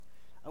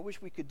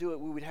wish we could do it.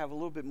 We would have a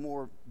little bit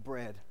more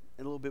bread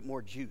and a little bit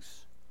more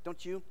juice.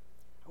 Don't you?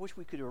 I wish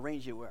we could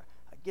arrange it where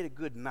I get a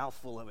good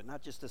mouthful of it,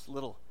 not just this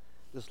little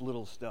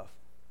stuff.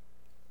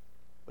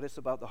 But it's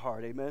about the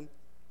heart, amen?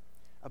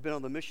 I've been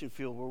on the mission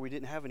field where we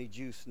didn't have any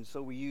juice, and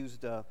so we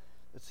used,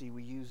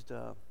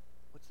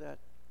 what's that?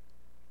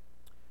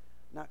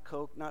 Not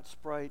Coke, not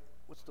Sprite.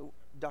 What's the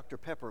Dr.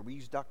 Pepper? We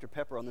used Dr.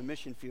 Pepper on the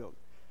mission field.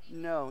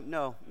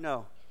 No.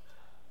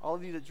 All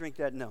of you that drink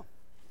that, no.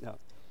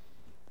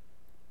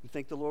 You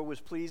think the Lord was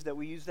pleased that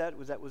we used that?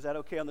 Was that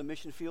okay on the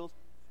mission field?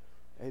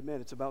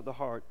 Amen. It's about the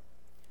heart.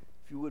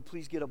 If you would,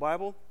 please get a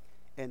Bible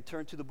and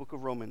turn to the book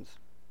of Romans.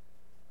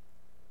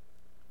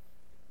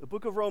 The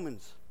book of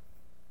Romans.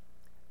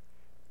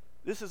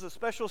 This is a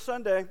special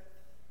Sunday.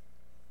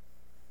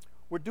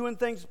 We're doing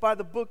things by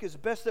the book as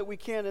best that we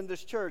can in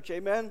this church.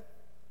 Amen?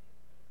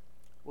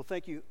 Well,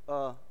 thank you.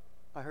 I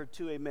heard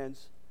 2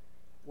 amens.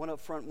 One up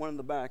front, one in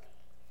the back.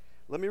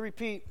 Let me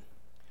repeat.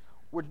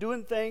 We're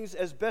doing things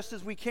as best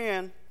as we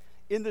can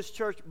in this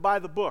church by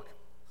the book.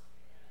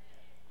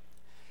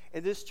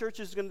 And this church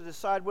is going to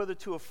decide whether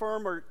to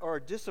affirm or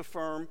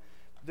disaffirm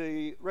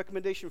the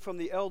recommendation from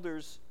the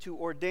elders to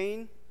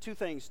ordain 2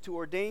 things. To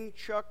ordain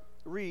Chuck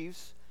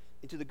Reeves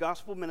into the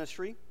gospel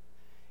ministry.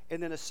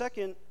 And then a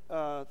second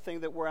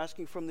thing that we're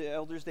asking from the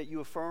elders that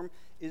you affirm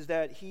is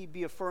that he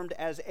be affirmed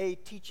as a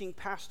teaching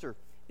pastor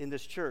in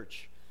this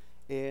church.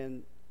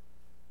 And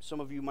some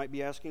of you might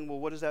be asking, well,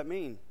 what does that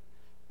mean?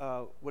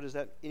 What is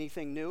that?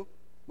 Anything new?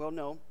 Well,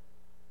 no.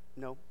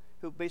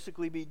 He'll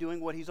basically be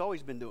doing what he's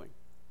always been doing,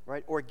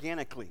 right?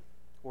 Organically,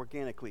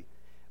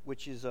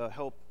 which is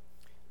help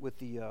with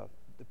the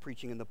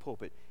preaching in the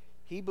pulpit.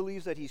 He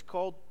believes that he's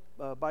called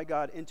by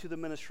God into the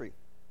ministry.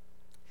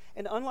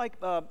 And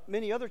unlike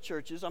many other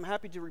churches, I'm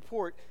happy to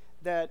report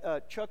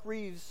that Chuck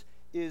Reeves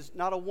is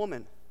not a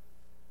woman.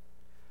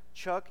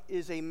 Chuck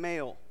is a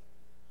male.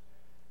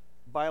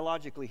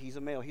 Biologically, he's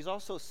a male. He's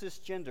also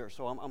cisgender,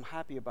 so I'm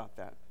happy about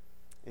that.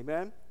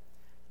 Amen?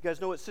 You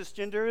guys know what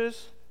cisgender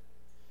is?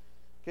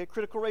 Okay,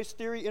 critical race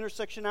theory,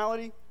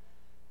 intersectionality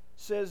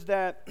says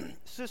that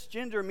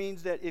cisgender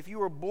means that if you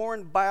were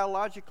born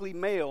biologically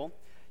male,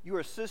 you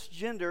are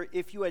cisgender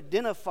if you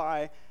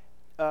identify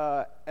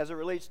as it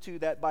relates to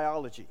that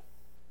biology.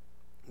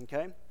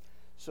 Okay?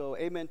 So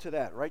amen to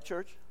that, right,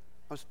 church?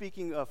 I'm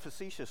speaking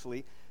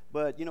facetiously,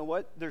 but you know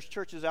what? There's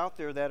churches out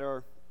there that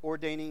are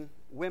ordaining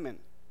women.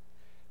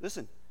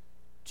 Listen,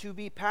 to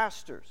be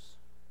pastors,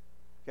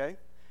 okay?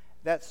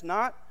 That's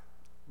not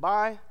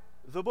by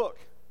the book.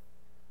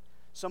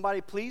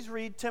 Somebody please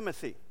read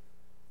Timothy,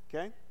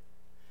 okay?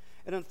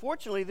 And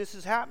unfortunately, this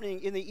is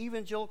happening in the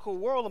evangelical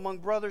world among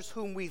brothers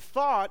whom we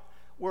thought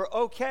were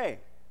okay.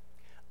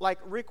 Like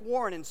Rick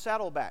Warren in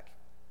Saddleback.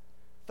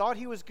 Thought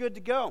he was good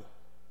to go.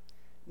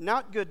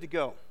 Not good to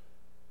go.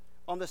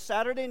 On the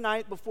Saturday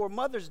night before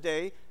Mother's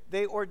Day,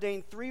 they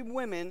ordained 3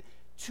 women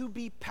to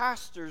be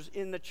pastors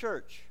in the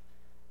church.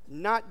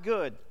 Not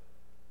good.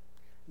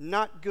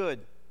 Not good.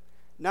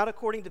 Not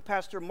according to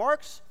Pastor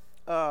Mark's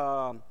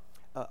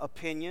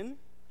opinion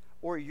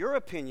or your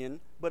opinion,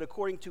 but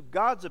according to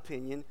God's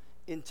opinion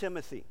in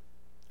Timothy.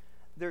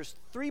 There's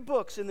 3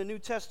 books in the New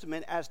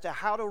Testament as to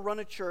how to run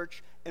a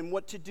church and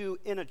what to do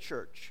in a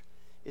church.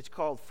 It's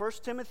called 1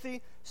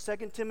 Timothy,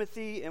 2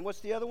 Timothy, and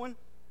what's the other one?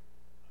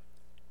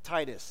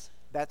 Titus.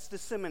 That's the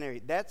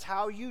seminary. That's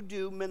how you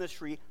do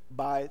ministry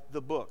by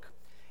the book.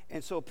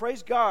 And so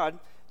praise God,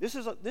 this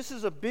is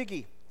a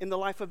biggie in the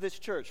life of this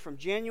church. From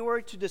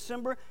January to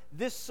December,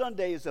 this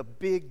Sunday is a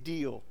big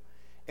deal.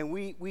 And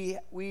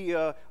we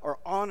are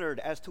honored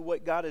as to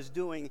what God is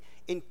doing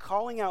in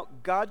calling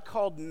out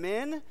God-called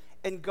men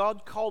and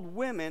God-called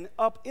women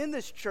up in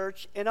this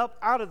church and up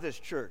out of this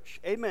church.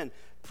 Amen.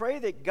 Pray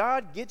that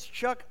God gets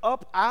Chuck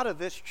up out of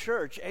this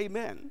church.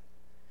 Amen.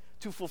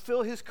 To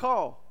fulfill his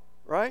call,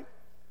 right?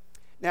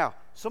 Now,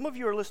 some of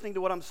you are listening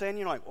to what I'm saying.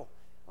 You're like, well,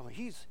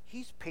 he's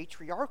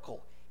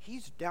patriarchal.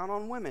 He's down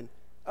on women.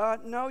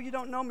 No, you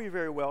don't know me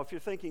very well if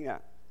you're thinking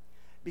that.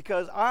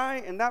 Because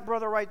I and that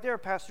brother right there,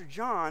 Pastor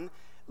John,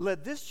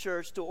 led this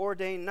church to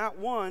ordain not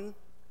one,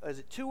 is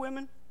it 2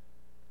 women?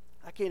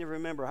 I can't even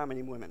remember how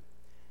many women.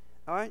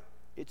 All right?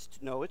 It's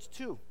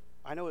 2.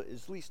 I know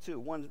it's at least 2.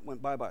 One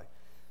went bye-bye.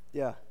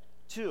 Yeah,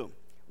 2.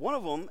 One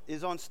of them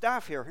is on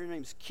staff here. Her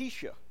name's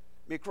Keisha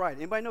McBride.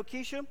 Anybody know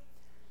Keisha?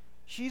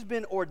 She's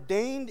been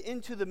ordained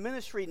into the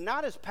ministry,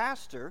 not as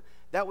pastor.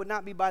 That would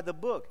not be by the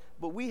book.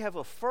 But we have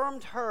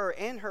affirmed her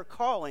and her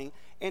calling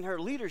and her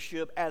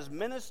leadership as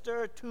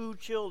minister to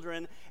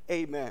children.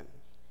 Amen.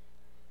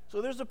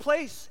 So there's a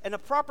place and a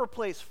proper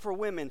place for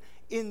women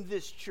in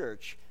this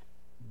church.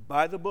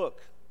 By the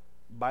book.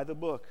 By the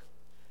book.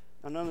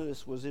 Now, none of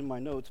this was in my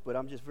notes, but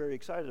I'm just very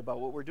excited about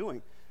what we're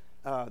doing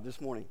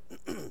this morning.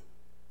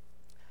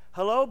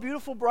 Hello,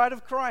 beautiful bride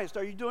of Christ.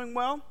 Are you doing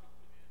well?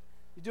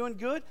 You doing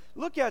good?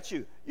 Look at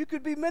you. You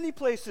could be many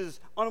places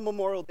on a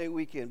Memorial Day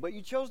weekend, but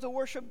you chose to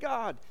worship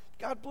God.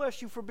 God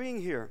bless you for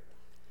being here.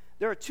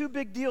 There are 2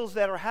 big deals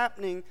that are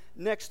happening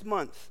next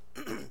month.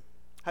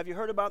 Have you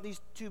heard about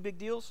these 2 big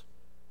deals?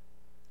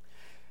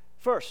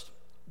 First,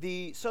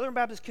 the Southern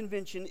Baptist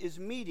Convention is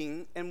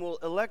meeting and will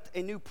elect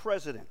a new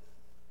president.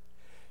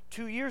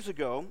 2 years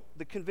ago,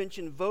 the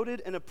convention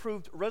voted and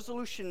approved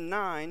Resolution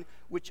 9,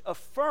 which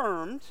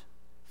affirmed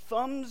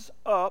thumbs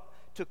up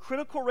to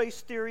critical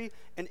race theory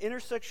and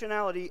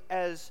intersectionality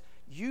as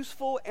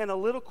useful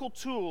analytical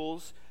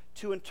tools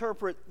to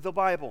interpret the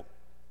Bible.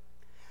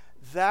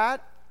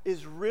 That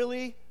is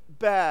really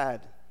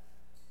bad.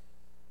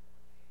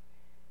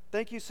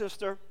 Thank you,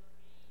 sister.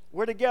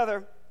 We're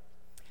together.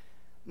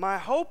 My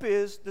hope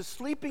is the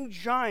sleeping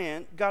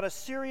giant got a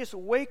serious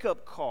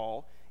wake-up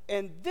call,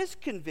 and this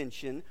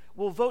convention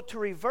will vote to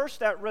reverse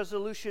that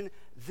resolution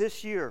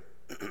this year.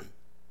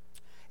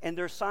 And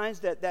there are signs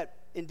that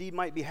indeed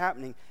might be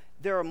happening.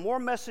 There are more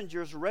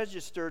messengers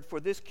registered for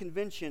this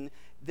convention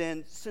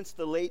than since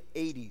the late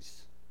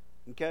 80s.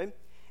 Okay?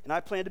 And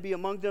I plan to be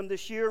among them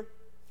this year,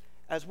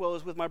 as well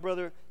as with my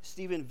brother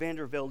Stephen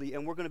Vandervelde,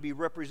 and we're going to be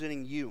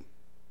representing you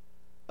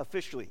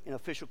officially, in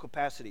official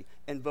capacity,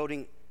 and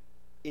voting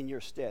in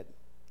your stead.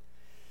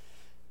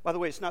 By the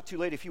way, it's not too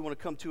late if you want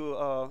to come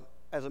to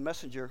as a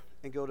messenger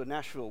and go to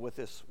Nashville with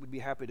us. We'd be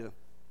happy to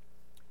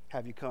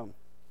have you come.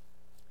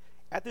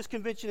 At this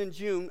convention in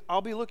June,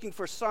 I'll be looking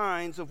for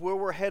signs of where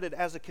we're headed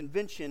as a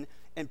convention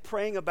and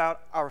praying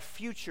about our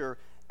future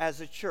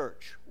as a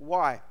church.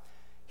 Why?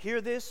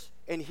 Hear this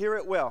and hear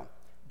it well.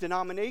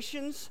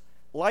 Denominations,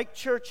 like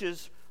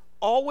churches,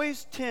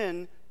 always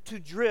tend to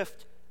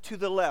drift to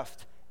the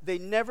left. They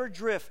never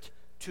drift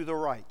to the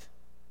right.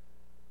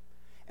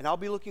 And I'll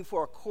be looking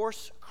for a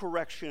course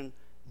correction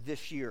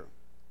this year,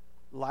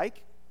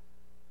 like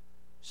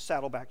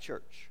Saddleback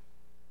Church.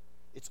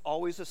 It's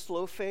always a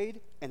slow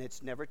fade, and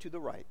it's never to the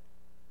right.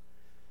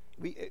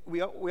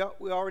 We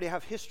already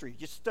have history.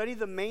 Just study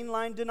the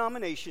mainline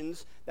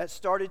denominations that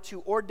started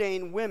to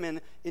ordain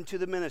women into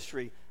the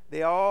ministry.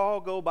 They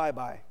all go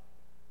bye-bye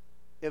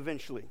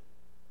eventually.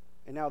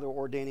 And now they're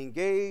ordaining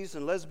gays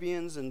and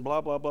lesbians and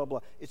blah, blah, blah, blah.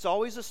 It's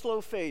always a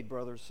slow fade,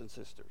 brothers and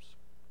sisters.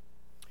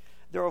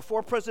 There are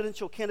 4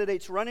 presidential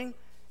candidates running,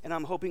 and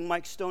I'm hoping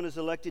Mike Stone is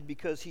elected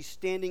because he's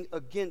standing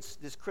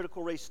against this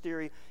critical race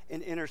theory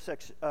and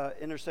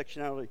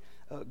intersectionality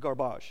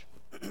garbage.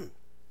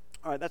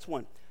 All right, that's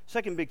one.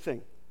 Second big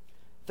thing.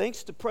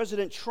 Thanks to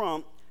President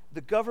Trump, the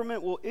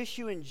government will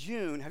issue in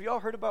June, have you all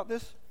heard about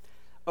this?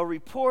 A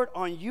report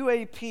on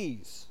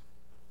UAPs.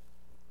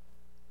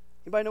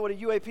 Anybody know what a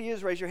UAP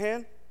is? Raise your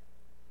hand.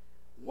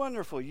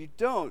 Wonderful. You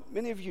don't.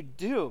 Many of you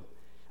do.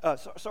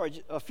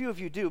 Sorry, a few of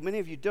you do. Many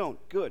of you don't.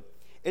 Good.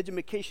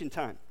 Education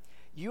time.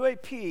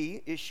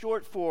 UAP is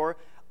short for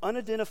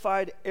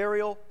Unidentified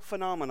Aerial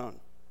Phenomenon.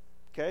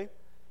 Okay?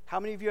 How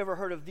many of you ever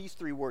heard of these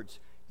 3 words?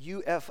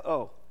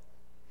 UFO.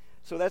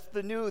 So that's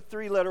the new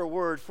 3-letter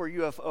word for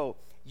UFO.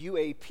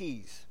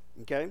 UAPs.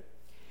 Okay?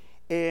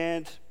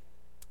 And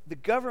the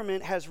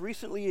government has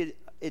recently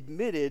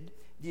admitted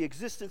the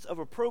existence of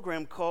a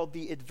program called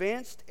the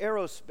Advanced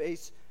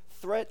Aerospace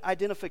Threat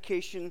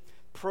Identification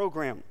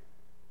Program.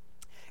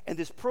 And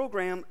this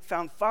program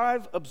found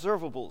 5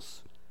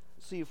 observables.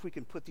 Let's see if we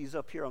can put these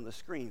up here on the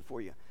screen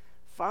for you.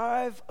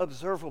 5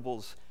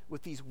 observables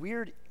with these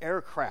weird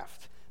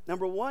aircraft.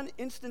 Number 1,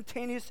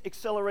 instantaneous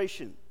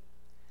acceleration.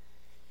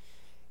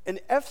 An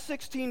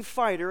F-16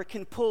 fighter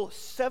can pull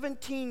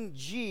 17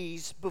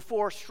 Gs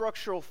before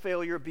structural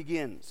failure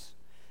begins.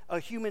 A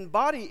human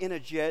body in a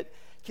jet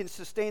can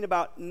sustain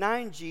about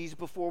 9 Gs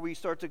before we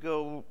start to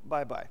go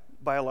bye-bye,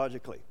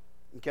 biologically.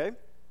 Okay?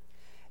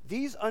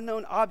 These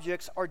unknown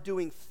objects are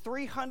doing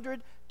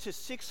 300 to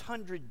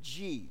 600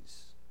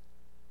 Gs.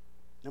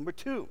 Number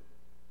 2,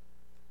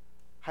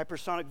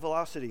 hypersonic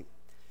velocity.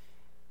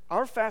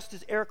 Our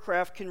fastest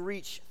aircraft can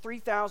reach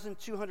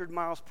 3,200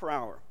 miles per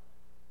hour.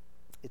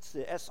 It's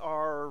the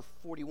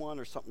SR-41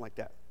 or something like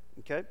that.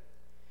 Okay?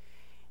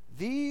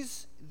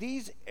 These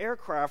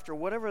aircraft, or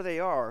whatever they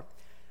are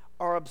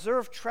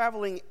observed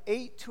traveling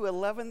 8,000 to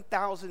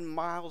 11,000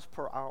 miles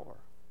per hour.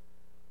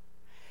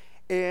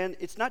 And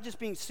it's not just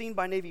being seen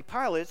by Navy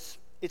pilots,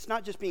 it's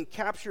not just being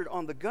captured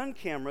on the gun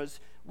cameras.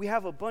 We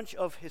have a bunch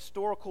of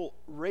historical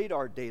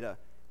radar data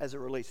as it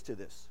relates to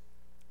this.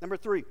 Number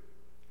 3,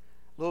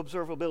 low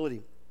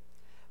observability.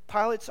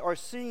 Pilots are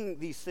seeing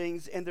these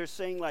things and they're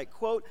saying, like,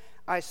 quote,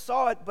 I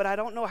saw it, but I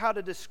don't know how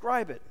to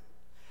describe it.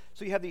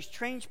 So you have these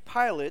trained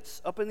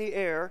pilots up in the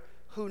air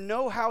who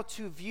know how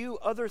to view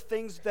other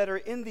things that are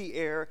in the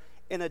air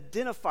and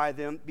identify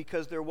them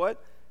because they're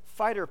what?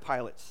 Fighter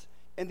pilots.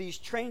 And these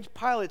trained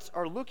pilots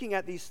are looking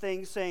at these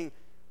things saying,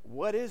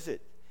 what is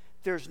it?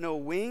 There's no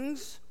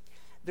wings,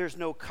 there's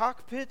no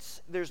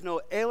cockpits, there's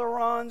no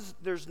ailerons,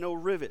 there's no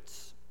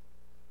rivets.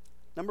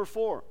 Number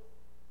 4,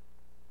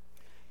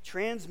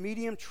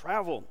 transmedium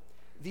travel.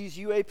 These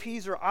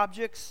UAPs are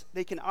objects.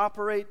 They can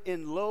operate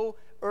in low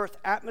Earth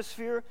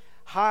atmosphere,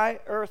 high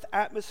Earth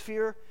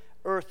atmosphere,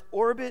 Earth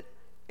orbit,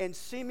 and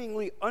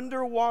seemingly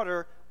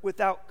underwater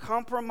without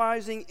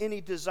compromising any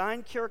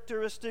design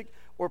characteristic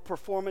or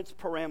performance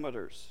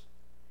parameters.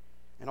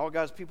 And all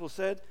God's people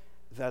said,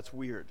 that's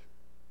weird.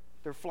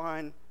 They're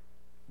flying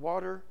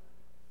water,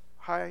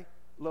 high,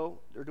 low,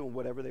 they're doing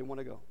whatever they want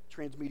to go.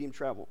 Transmedium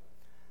travel.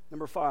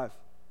 Number 5.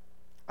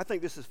 I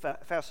think this is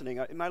fascinating.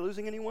 Am I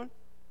losing anyone?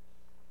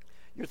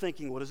 You're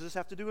thinking, what does this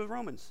have to do with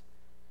Romans?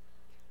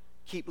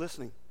 Keep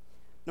listening.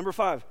 Number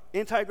 5,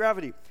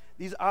 anti-gravity.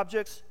 These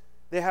objects,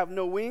 they have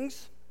no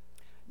wings,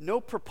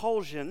 no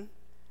propulsion,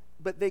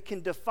 but they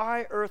can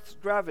defy Earth's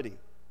gravity.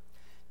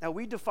 Now,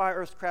 we defy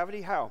Earth's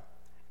gravity how?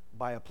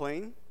 By a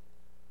plane,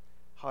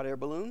 hot air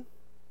balloon.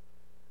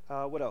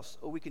 What else?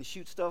 Oh, we can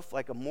shoot stuff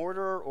like a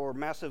mortar or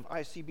massive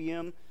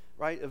ICBM,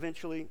 right?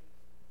 Eventually,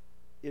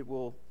 it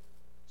will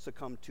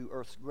succumb to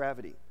Earth's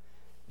gravity.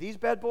 These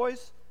bad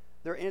boys,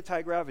 they're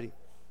anti-gravity.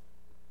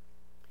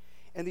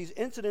 And these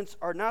incidents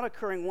are not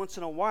occurring once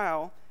in a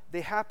while.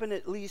 They happen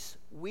at least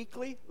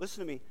weekly.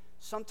 Listen to me.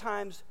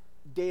 Sometimes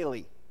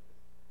daily.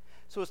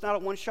 So it's not a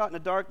one shot in the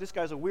dark. This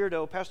guy's a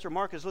weirdo. Pastor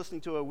Mark is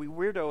listening to a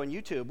weirdo on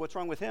YouTube. What's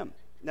wrong with him?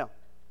 No.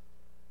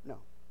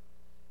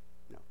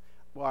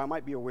 Well, I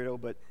might be a weirdo,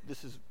 but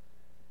this is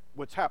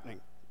what's happening.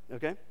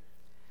 Okay?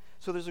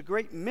 So there's a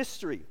great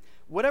mystery.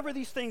 Whatever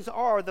these things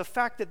are, the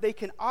fact that they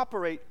can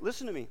operate,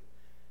 listen to me,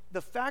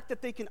 the fact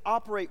that they can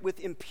operate with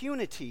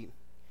impunity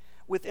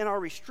within our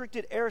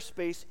restricted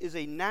airspace is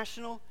a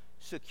national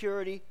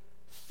security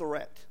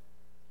threat.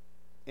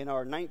 And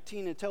our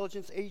 19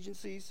 intelligence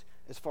agencies,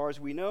 as far as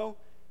we know,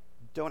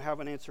 don't have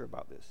an answer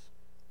about this.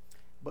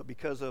 But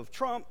because of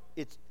Trump,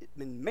 it's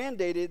been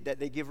mandated that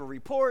they give a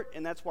report,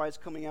 and that's why it's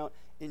coming out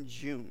in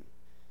June.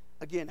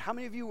 Again, how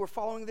many of you were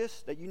following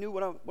this, that you knew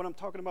what I'm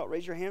talking about?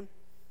 Raise your hand.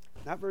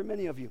 Not very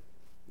many of you,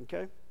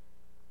 okay?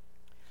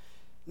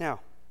 Now,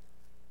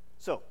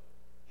 so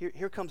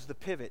here comes the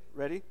pivot.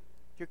 Ready?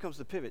 Here comes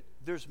the pivot.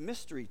 There's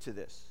mystery to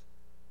this,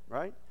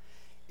 right?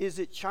 Is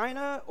it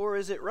China or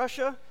is it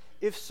Russia?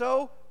 If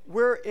so,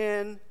 we're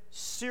in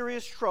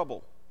serious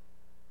trouble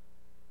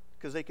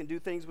because they can do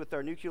things with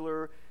our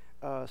nuclear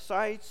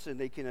sites, and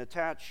they can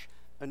attach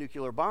a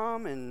nuclear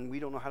bomb, and we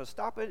don't know how to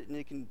stop it, and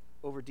they can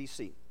over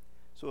DC.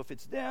 So if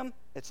it's them,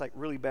 it's like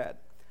really bad.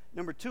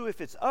 Number 2, if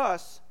it's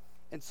us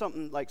and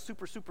something like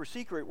super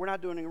secret, we're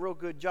not doing a real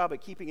good job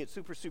at keeping it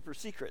super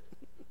secret.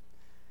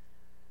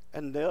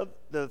 And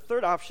the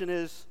third option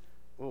is,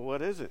 well,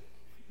 what is it?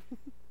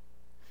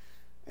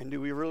 And do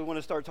we really want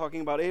to start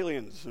talking about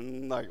aliens?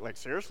 And like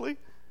seriously?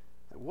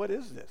 What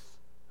is this?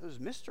 There's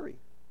mystery.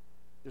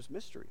 There's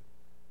mystery.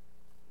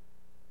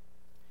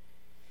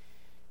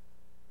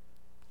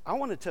 I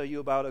want to tell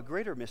you about a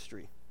greater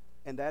mystery,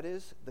 and that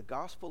is the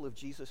gospel of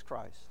Jesus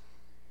Christ.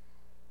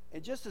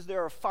 And just as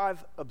there are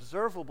 5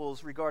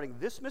 observables regarding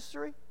this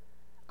mystery,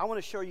 I want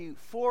to show you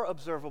 4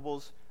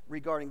 observables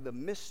regarding the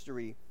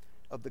mystery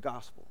of the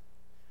gospel,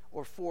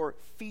 or 4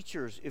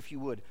 features, if you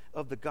would,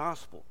 of the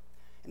gospel.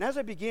 And as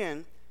I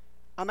begin,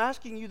 I'm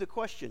asking you the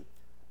question,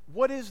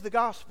 what is the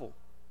gospel?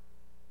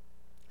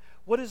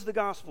 What is the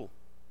gospel?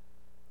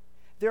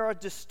 There are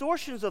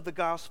distortions of the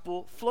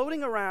gospel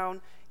floating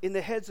around in the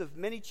heads of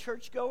many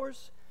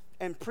churchgoers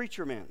and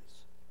preachermans.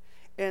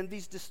 And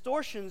these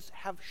distortions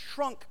have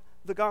shrunk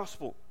the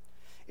gospel.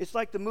 It's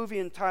like the movie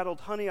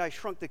entitled Honey, I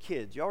Shrunk the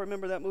Kids. Y'all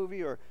remember that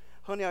movie? Or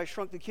Honey, I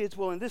Shrunk the Kids?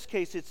 Well, in this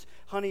case, it's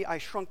Honey, I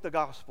Shrunk the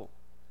Gospel.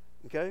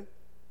 Okay?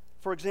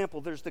 For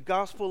example, there's the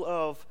gospel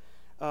of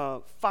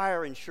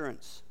fire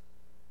insurance.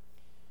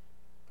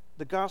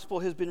 The gospel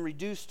has been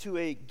reduced to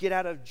a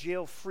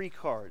get-out-of-jail-free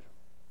card.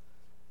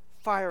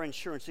 Fire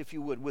insurance, if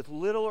you would, with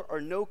little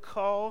or no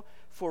call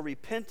for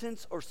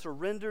repentance or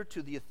surrender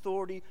to the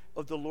authority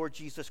of the Lord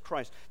Jesus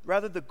Christ.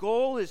 Rather, the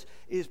goal is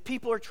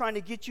people are trying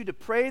to get you to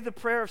pray the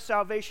prayer of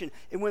salvation.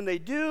 And when they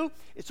do,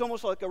 it's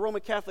almost like a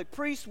Roman Catholic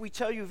priest. We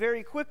tell you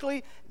very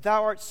quickly,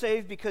 thou art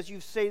saved because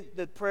you've said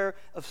the prayer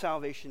of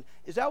salvation.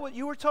 Is that what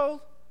you were told?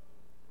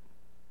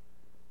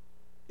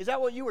 Is that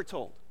what you were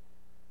told?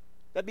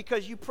 That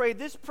because you prayed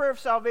this prayer of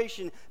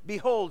salvation,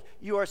 behold,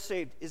 you are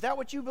saved. Is that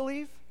what you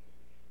believe?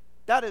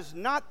 That is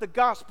not the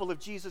gospel of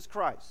Jesus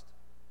Christ.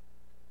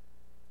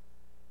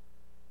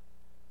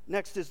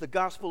 Next is the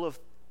gospel of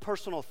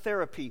personal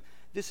therapy.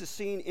 This is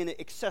seen in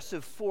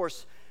excessive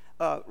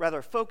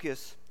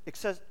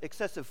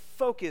excessive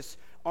focus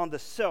on the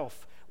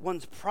self,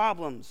 one's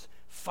problems,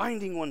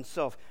 finding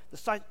oneself,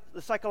 the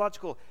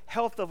psychological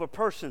health of a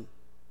person.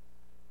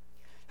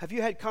 Have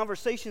you had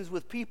conversations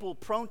with people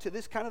prone to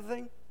this kind of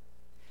thing?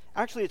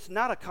 Actually, it's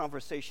not a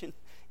conversation.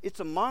 It's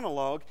a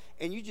monologue,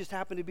 and you just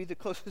happen to be the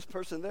closest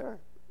person there.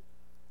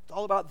 It's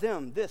all about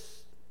them,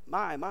 this,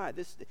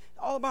 this,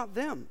 all about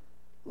them,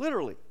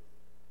 literally.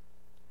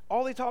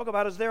 All they talk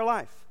about is their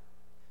life.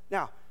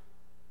 Now,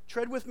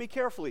 tread with me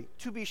carefully.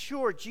 To be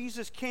sure,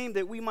 Jesus came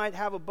that we might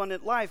have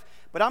abundant life,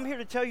 but I'm here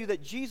to tell you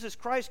that Jesus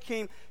Christ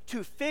came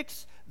to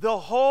fix the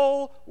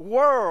whole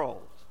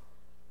world.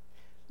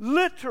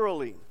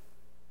 Literally.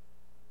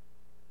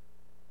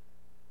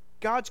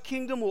 God's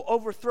kingdom will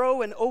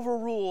overthrow and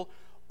overrule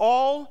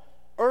all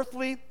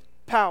earthly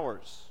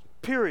powers,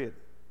 period.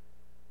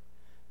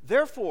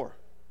 Therefore,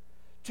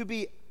 to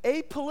be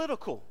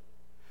apolitical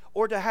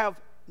or to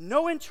have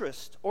no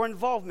interest or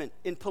involvement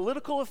in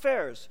political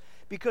affairs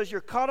because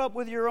you're caught up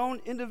with your own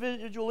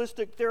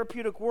individualistic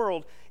therapeutic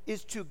world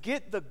is to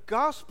get the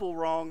gospel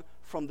wrong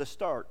from the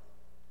start.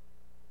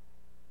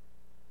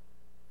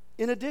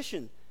 In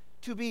addition,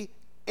 to be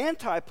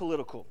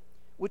anti-political,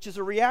 which is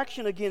a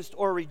reaction against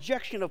or a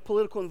rejection of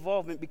political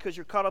involvement because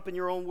you're caught up in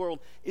your own world,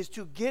 is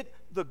to get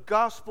the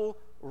gospel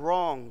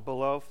wrong,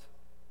 beloved.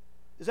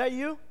 Is that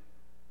you?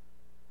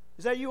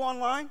 Is that you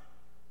online?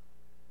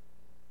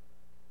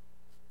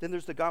 Then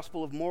there's the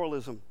gospel of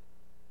moralism.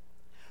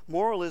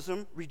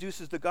 Moralism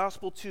reduces the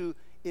gospel to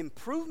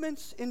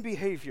improvements in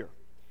behavior.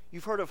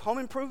 You've heard of home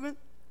improvement?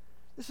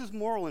 This is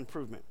moral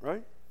improvement,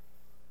 right?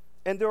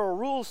 And there are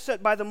rules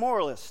set by the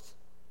moralist.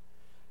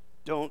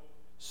 Don't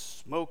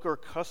smoke or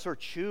cuss or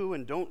chew,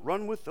 and don't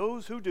run with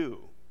those who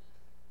do.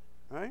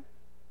 Right?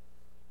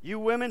 You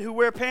women who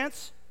wear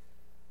pants,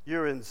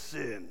 you're in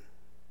sin.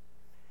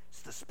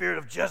 It's the spirit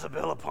of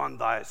Jezebel upon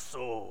thy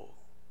soul.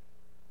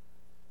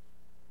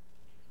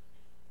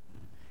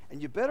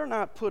 And you better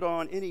not put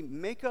on any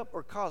makeup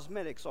or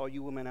cosmetics, all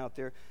you women out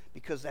there,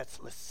 because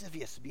that's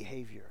lascivious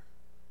behavior.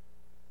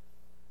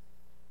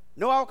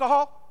 No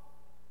alcohol,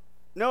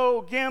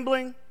 no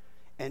gambling,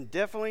 and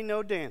definitely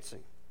no dancing.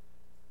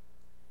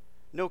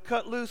 No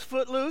cut loose,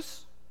 foot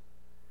loose,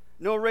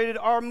 no rated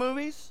R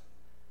movies,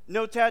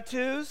 no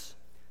tattoos,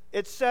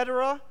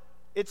 etc.,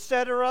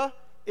 etc.,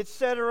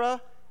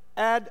 etc.,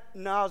 ad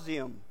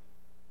nauseum.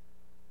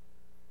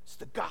 It's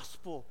the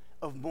gospel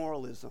of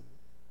moralism.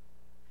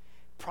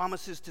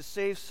 Promises to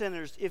save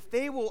sinners if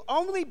they will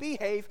only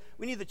behave.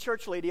 We need the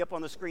church lady up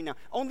on the screen now.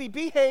 Only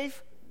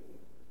behave.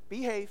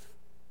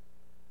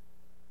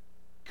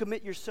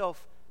 Commit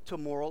yourself to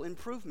moral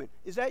improvement.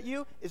 Is that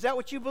you? Is that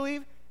what you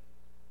believe?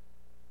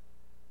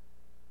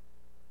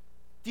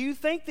 Do you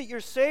think that you're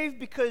saved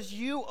because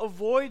you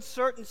avoid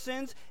certain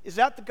sins? Is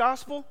that the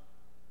gospel?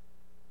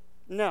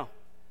 No.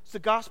 It's the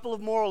gospel of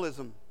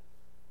moralism.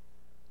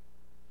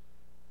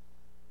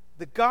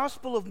 The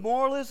gospel of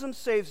moralism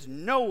saves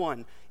no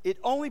one. It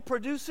only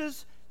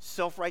produces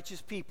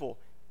self-righteous people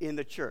in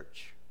the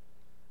church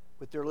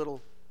with their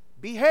little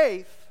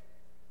behave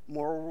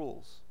moral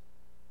rules.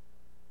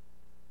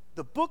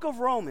 The book of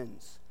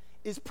Romans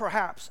is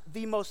perhaps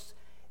the most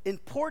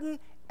important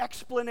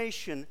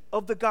explanation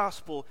of the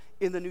gospel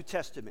in the New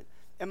Testament.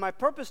 And my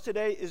purpose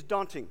today is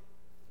daunting.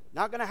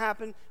 Not going to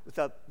happen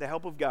without the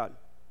help of God.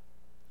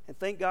 And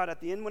thank God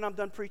at the end when I'm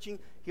done preaching,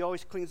 He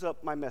always cleans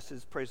up my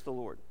messes. Praise the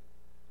Lord.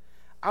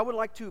 I would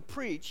like to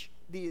preach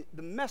the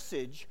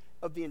message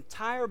of the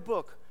entire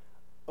book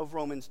of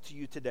Romans to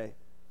you today.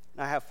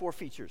 And I have 4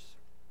 features.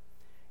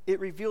 It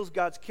reveals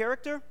God's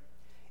character.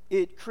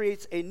 It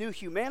creates a new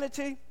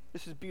humanity.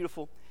 This is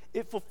beautiful.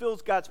 It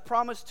fulfills God's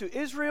promise to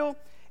Israel,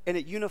 and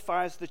it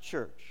unifies the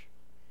church.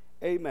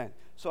 Amen.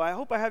 So I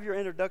hope I have your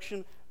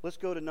introduction. Let's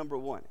go to number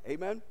 1.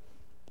 Amen.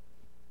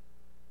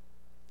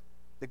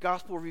 The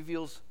gospel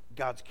reveals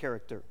God's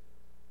character.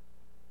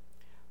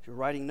 If you're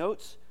writing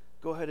notes,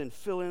 go ahead and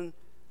fill in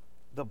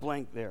the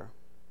blank there.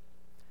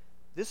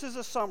 This is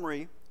a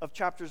summary of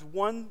chapters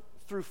 1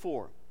 through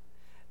 4.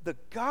 The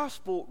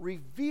gospel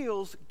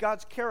reveals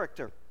God's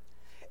character.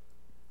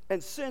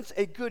 And since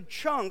a good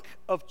chunk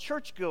of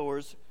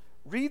churchgoers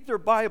read their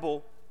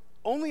Bible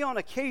only on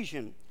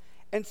occasion,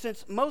 and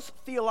since most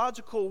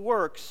theological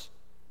works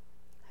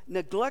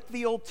neglect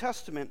the Old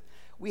Testament,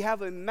 we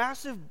have a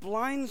massive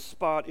blind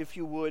spot, if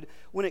you would,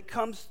 when it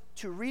comes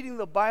to reading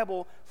the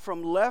Bible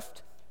from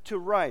left to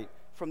right,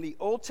 from the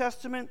Old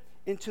Testament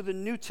into the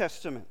New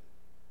Testament.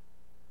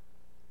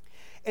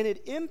 And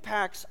it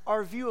impacts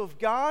our view of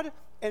God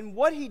and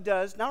what He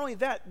does, not only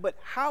that, but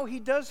how He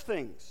does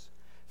things.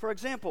 For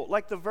example,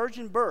 like the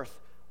virgin birth.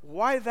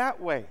 Why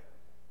that way?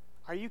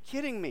 Are you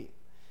kidding me?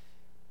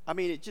 I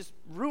mean, it just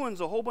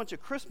ruins a whole bunch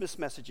of Christmas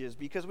messages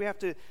because we have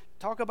to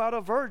talk about a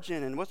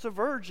virgin and what's a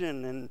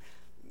virgin, and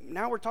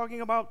now we're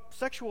talking about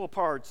sexual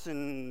parts,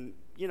 and,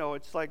 you know,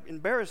 it's like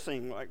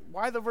embarrassing. Like,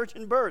 why the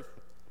virgin birth?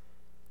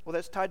 Well,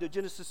 that's tied to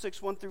Genesis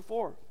 6, 1 through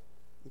 4.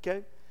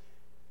 Okay?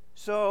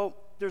 So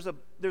there's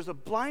a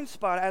blind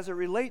spot as it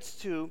relates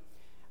to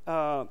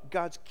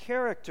God's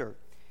character.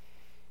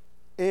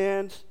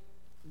 And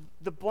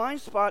the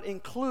blind spot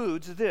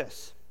includes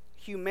this: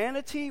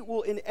 humanity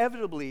will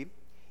inevitably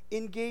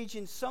engage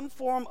in some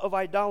form of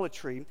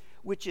idolatry,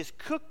 which is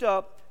cooked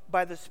up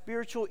by the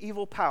spiritual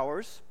evil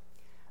powers.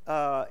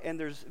 And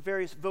there's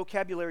various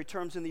vocabulary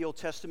terms in the Old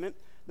Testament.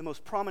 The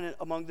most prominent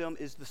among them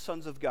is the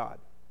sons of God.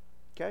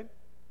 Okay?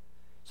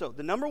 So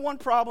the number one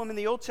problem in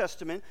the Old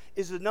Testament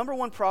is the number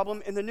one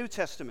problem in the New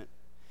Testament,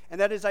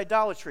 and that is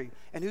idolatry.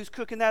 And who's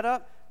cooking that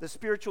up? The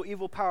spiritual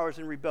evil powers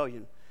in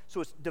rebellion. So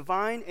it's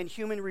divine and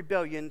human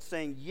rebellion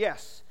saying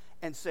yes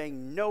and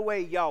saying no way,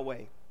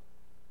 Yahweh.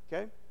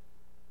 Okay?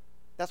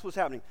 That's what's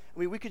happening. I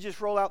mean, we could just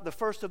roll out the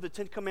first of the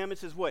 10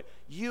 Commandments is what?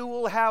 You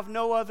will have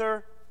no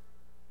other,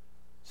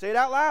 say it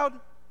out loud,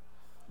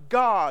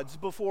 gods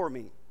before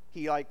me.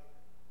 He, like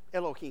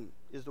Elohim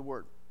is the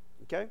word.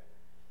 Okay?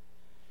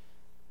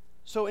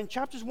 So in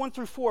chapters 1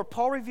 through 4,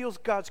 Paul reveals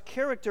God's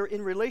character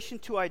in relation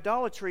to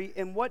idolatry,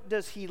 and what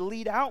does he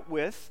lead out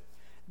with?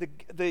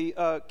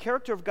 The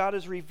character of God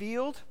is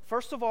revealed,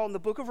 first of all, in the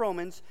book of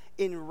Romans,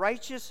 in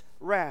righteous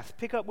wrath.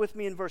 Pick up with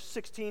me in verse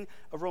 16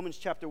 of Romans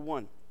chapter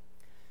 1.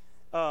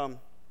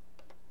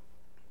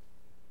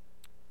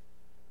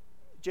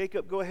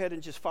 Jacob, go ahead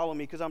and just follow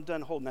me because I'm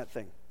done holding that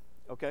thing.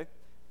 Okay?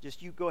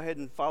 Just you go ahead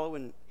and follow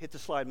and hit the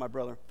slide, my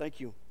brother. Thank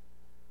you.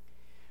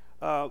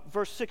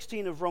 Verse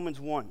 16 of Romans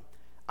 1.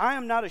 I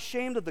am not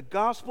ashamed of the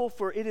gospel,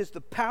 for it is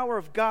the power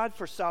of God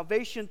for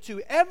salvation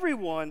to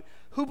everyone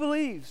who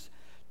believes,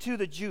 to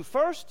the Jew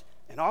first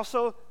and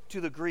also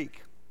to the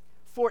Greek.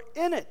 For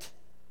in it,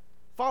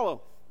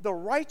 follow, the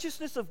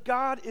righteousness of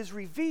God is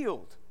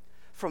revealed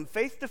from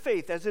faith to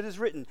faith, as it is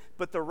written,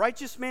 but the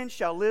righteous man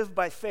shall live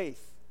by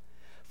faith.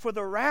 For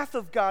the wrath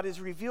of God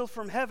is revealed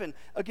from heaven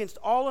against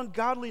all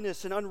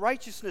ungodliness and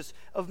unrighteousness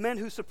of men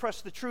who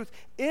suppress the truth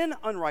in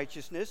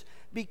unrighteousness,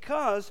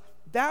 because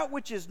that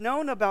which is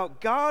known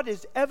about God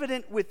is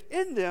evident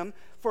within them,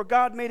 for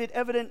God made it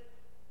evident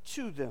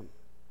to them.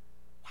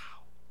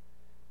 Wow.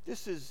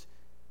 This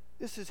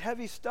is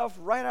heavy stuff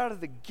right out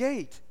of the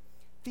gate.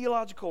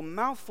 Theological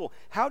mouthful.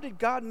 How did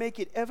God make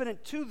it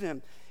evident to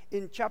them?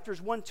 In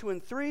chapters 1, 2,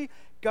 and 3,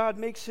 God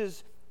makes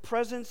his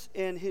presence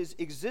and his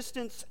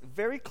existence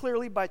very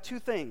clearly by two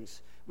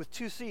things, with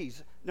two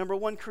C's. Number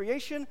one,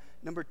 creation.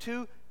 Number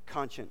two,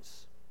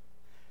 conscience.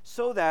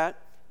 So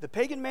that the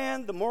pagan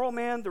man, the moral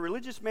man, the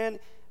religious man,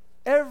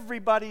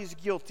 everybody's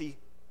guilty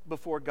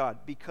before God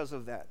because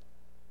of that.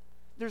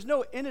 There's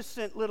no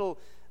innocent little,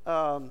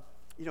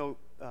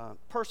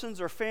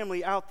 persons or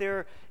family out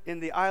there in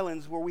the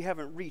islands where we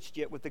haven't reached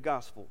yet with the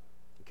gospel.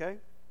 Okay?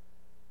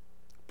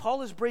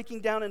 Paul is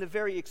breaking down in a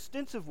very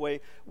extensive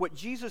way what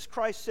Jesus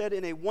Christ said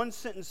in a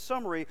one-sentence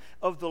summary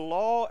of the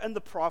law and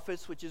the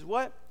prophets, which is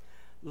what?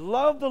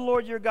 Love the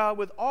Lord your God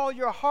with all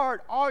your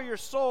heart, all your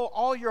soul,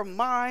 all your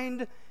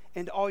mind,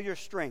 and all your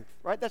strength.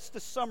 Right? That's the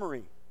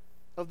summary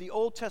of the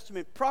Old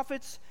Testament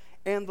prophets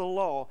and the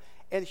law.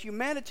 And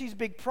humanity's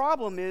big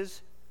problem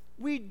is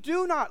we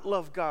do not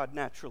love God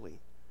naturally.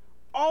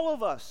 All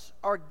of us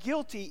are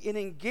guilty in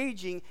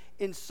engaging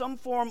in some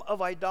form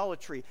of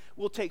idolatry.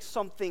 We'll take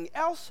something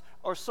else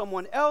or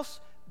someone else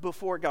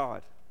before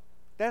God.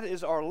 That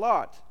is our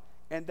lot,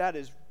 and that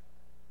is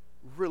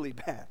really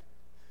bad,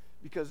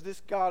 because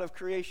this God of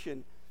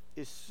creation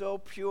is so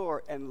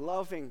pure and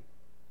loving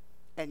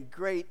and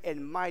great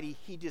and mighty.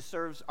 He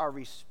deserves our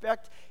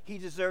respect. He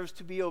deserves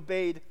to be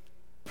obeyed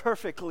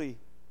perfectly.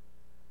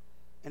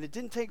 And it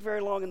didn't take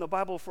very long in the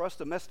Bible for us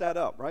to mess that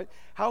up, right?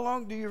 How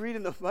long do you read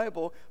in the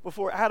Bible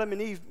before Adam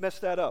and Eve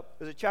messed that up?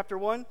 Is it chapter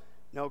 1?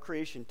 No,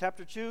 creation.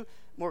 Chapter 2?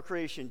 More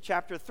creation.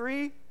 Chapter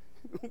 3?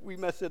 We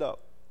mess it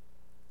up.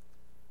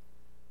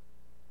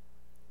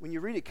 When you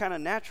read it kind of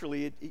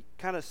naturally, it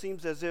kind of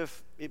seems as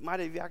if it might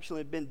have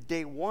actually been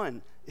day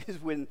one is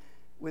when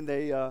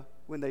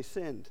they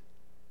sinned.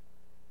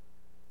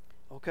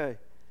 Okay,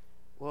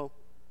 well,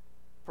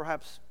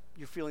 perhaps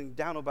you're feeling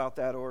down about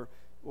that, or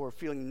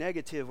feeling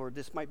negative, or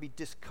this might be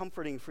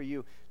discomforting for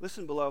you.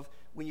 Listen, beloved,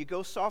 when you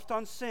go soft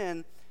on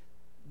sin,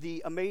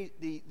 the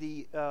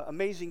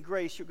amazing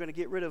grace, you're going to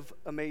get rid of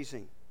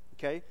amazing,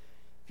 okay?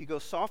 If you go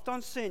soft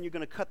on sin, you're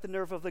going to cut the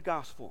nerve of the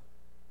gospel.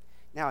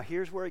 Now,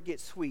 here's where it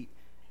gets sweet.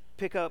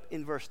 Pick up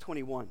in verse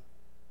 21.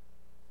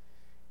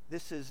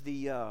 This is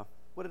the,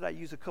 what did I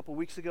use a couple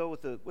weeks ago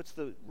with what's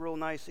the real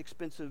nice,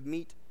 expensive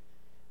meat?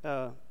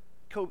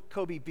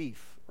 Kobe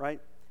beef, right?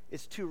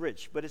 It's too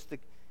rich, but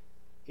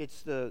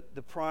it's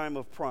the prime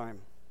of prime.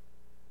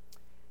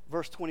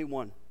 Verse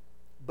 21.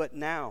 But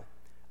now,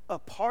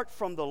 apart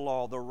from the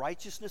law, the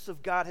righteousness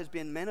of God has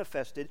been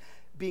manifested,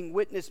 being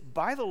witnessed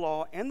by the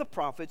law and the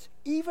prophets,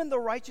 even the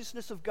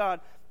righteousness of God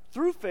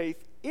through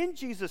faith in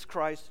Jesus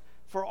Christ,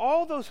 for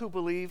all those who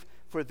believe,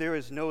 for there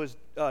is no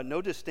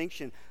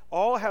distinction.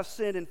 All have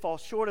sinned and fall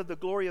short of the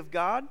glory of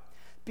God,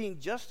 being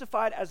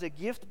justified as a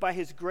gift by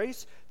his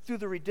grace through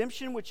the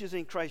redemption which is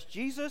in Christ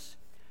Jesus,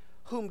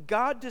 whom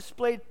God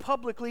displayed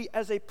publicly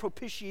as a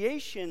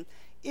propitiation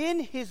in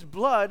his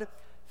blood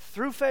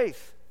through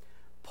faith.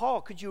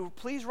 Paul, could you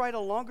please write a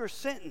longer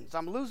sentence?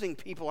 I'm losing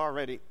people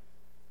already.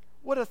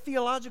 What a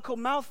theological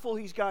mouthful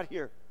he's got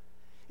here.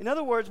 In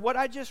other words, what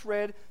I just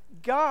read,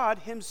 God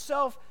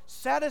himself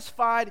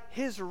satisfied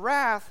his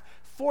wrath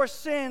for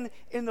sin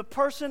in the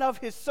person of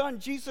his Son,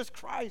 Jesus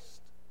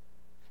Christ.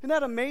 Isn't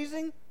that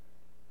amazing?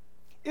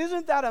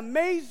 Isn't that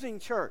amazing,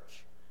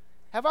 church?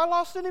 Have I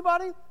lost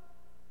anybody?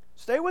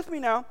 Stay with me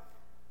now.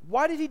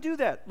 Why did he do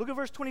that? Look at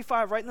verse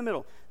 25 right in the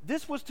middle.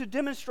 This was to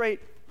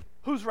demonstrate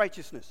whose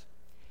righteousness?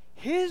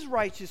 His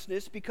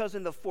righteousness, because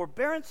in the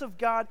forbearance of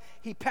God,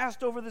 he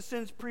passed over the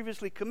sins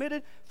previously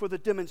committed for the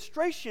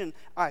demonstration,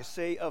 I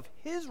say, of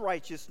his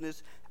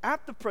righteousness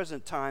at the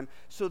present time,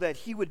 so that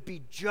he would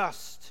be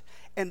just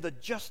and the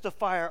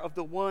justifier of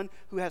the one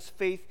who has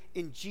faith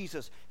in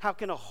Jesus. How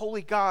can a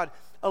holy God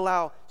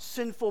allow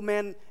sinful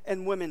men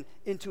and women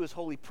into his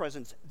holy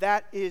presence?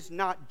 That is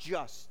not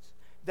just.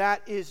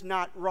 That is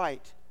not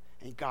right.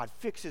 And God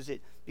fixes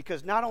it,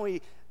 because not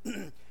only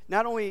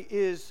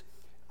is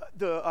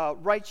the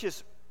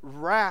righteous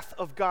wrath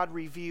of God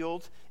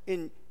revealed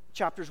in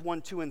chapters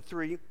 1, 2, and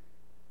 3,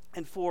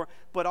 and 4,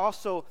 but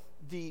also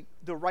the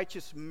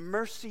righteous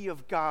mercy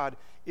of God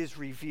is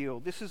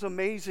revealed. This is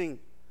amazing.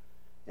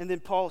 And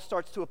then Paul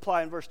starts to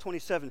apply in verse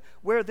 27.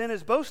 Where then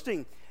is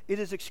boasting? It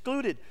is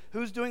excluded.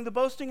 Who's doing the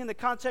boasting in the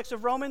context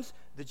of Romans?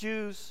 The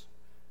Jews.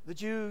 The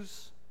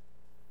Jews.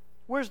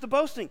 Where's the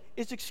boasting?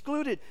 It's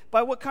excluded.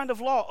 By what kind of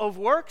law? Of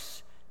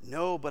works?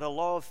 No, but a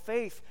law of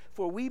faith.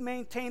 For we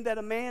maintain that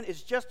a man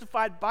is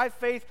justified by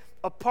faith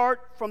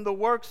apart from the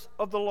works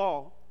of the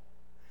law.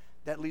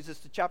 That leads us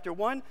to chapter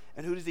 1.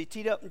 And who does he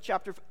tee up in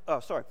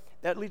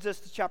that leads us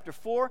to chapter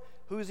 4.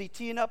 Who is he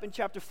teeing up in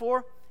chapter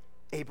 4?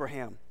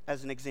 Abraham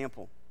as an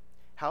example.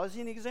 How is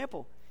he an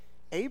example?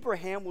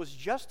 Abraham was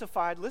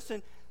justified,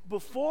 listen,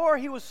 before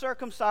he was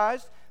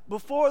circumcised,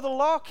 before the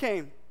law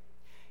came.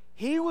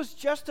 He was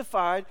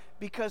justified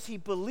because he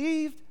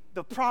believed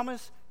the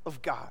promise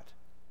of God.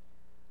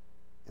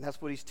 And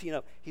that's what he's teeing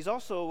up. He's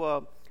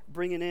also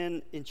bringing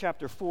in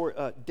chapter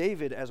 4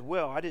 David as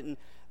well. I didn't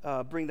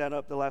bring that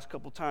up the last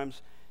couple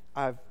times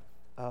I've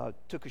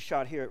took a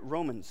shot here at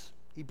Romans.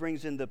 He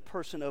brings in the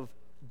person of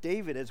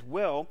David as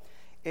well,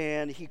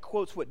 and he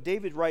quotes what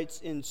David writes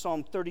in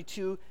Psalm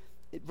 32,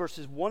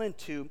 verses 1 and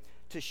 2,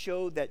 to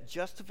show that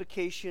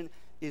justification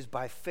is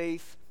by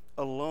faith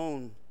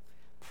alone.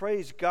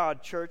 Praise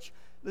God, church.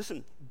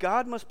 Listen,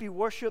 God must be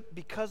worshiped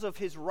because of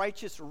his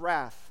righteous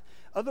wrath.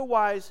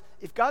 Otherwise,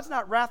 if God's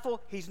not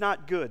wrathful, he's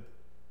not good.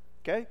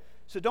 Okay?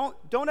 So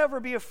don't ever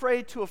be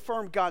afraid to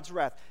affirm God's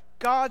wrath.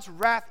 God's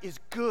wrath is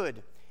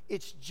good.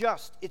 It's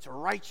just. It's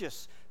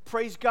righteous.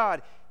 Praise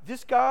God.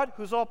 This God,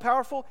 who's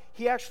all-powerful,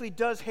 he actually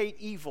does hate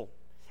evil.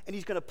 And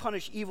he's going to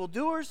punish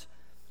evildoers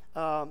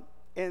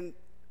and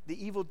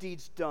the evil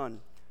deeds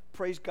done.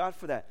 Praise God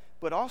for that.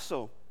 But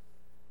also,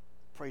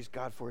 praise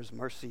God for his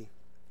mercy.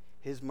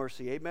 His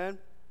mercy. Amen?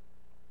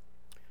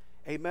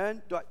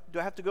 Amen? Do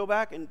I have to go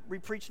back and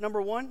re-preach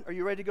number 1? Are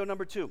you ready to go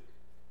number 2? Are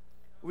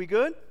we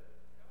good?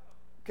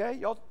 Okay,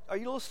 y'all, are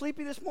you a little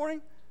sleepy this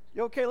morning?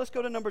 You okay? Let's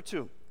go to number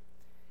 2.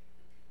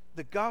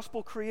 The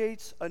gospel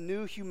creates a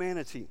new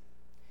humanity.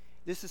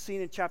 This is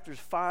seen in chapters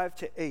 5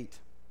 to 8.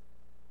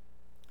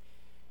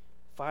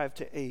 5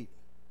 to 8.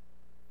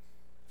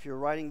 If you're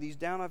writing these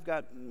down, I've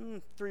got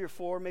 3 or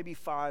 4, maybe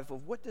 5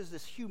 of what does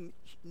this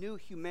new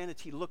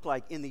humanity look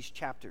like in these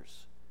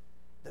chapters.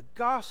 The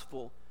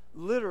gospel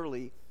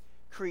literally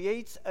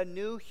creates a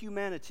new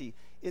humanity.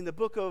 In the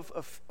book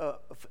of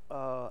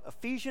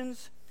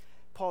Ephesians,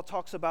 Paul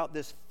talks about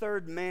this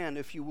third man,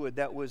 if you would,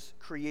 that was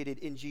created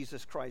in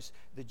Jesus Christ,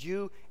 the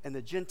Jew and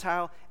the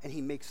Gentile, and he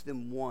makes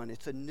them one.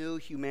 It's a new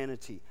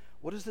humanity.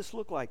 What does this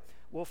look like?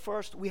 Well,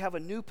 first, we have a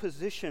new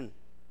position.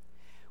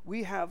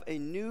 We have a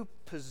new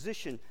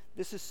position.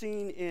 This is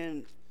seen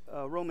in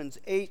Romans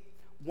 8,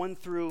 1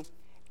 through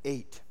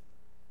 8.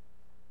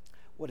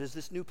 What does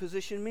this new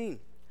position mean?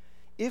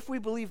 If we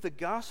believe the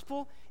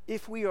gospel,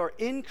 if we are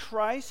in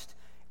Christ,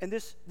 and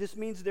this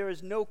means there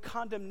is no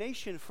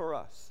condemnation for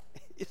us.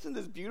 Isn't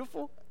this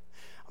beautiful?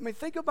 I mean,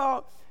 think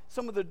about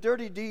some of the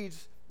dirty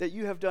deeds that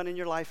you have done in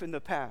your life in the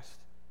past.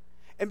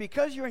 And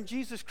because you're in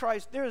Jesus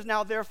Christ, there is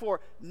now, therefore,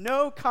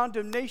 no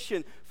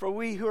condemnation for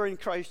we who are in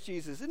Christ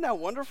Jesus. Isn't that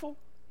wonderful?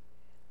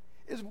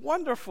 It's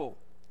wonderful.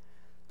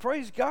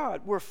 Praise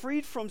God. We're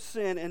freed from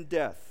sin and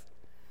death.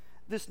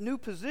 This new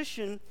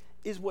position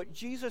is what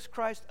Jesus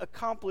Christ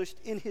accomplished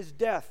in his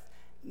death,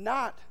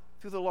 not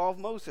through the law of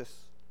Moses.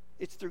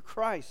 It's through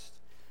Christ.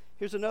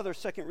 Here's another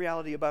second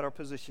reality about our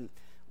position.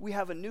 We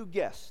have a new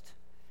guest,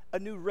 a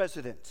new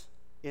resident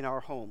in our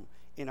home,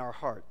 in our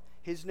heart.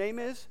 His name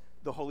is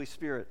the Holy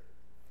Spirit.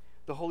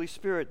 The Holy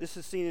Spirit, this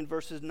is seen in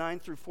verses 9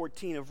 through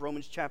 14 of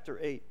Romans chapter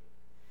 8.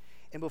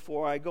 And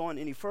before I go on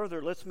any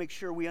further, let's make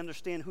sure we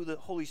understand who the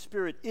Holy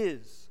Spirit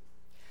is.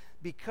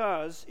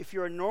 Because if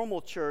you're a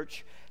normal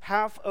church,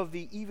 half of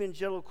the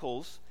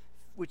evangelicals,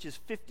 which is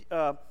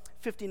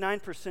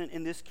 59%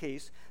 in this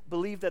case,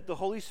 believe that the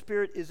Holy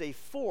Spirit is a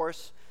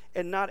force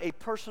and not a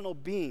personal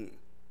being.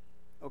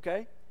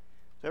 Okay?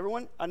 So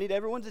everyone, I need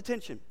everyone's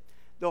attention.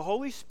 The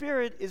Holy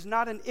Spirit is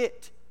not an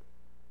it.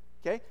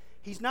 Okay?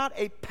 He's not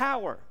a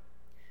power.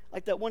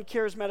 Like that one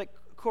charismatic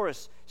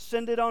chorus,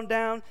 send it on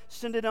down,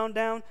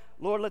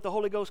 Lord, let the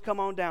Holy Ghost come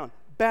on down.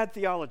 Bad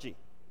theology.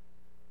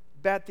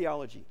 Bad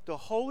theology. The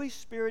Holy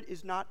Spirit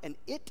is not an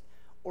it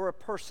or a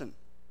person,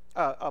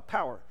 a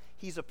power.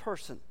 He's a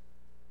person.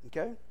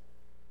 Okay?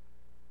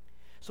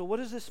 So what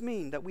does this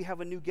mean that we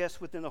have a new guest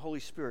within the Holy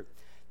Spirit?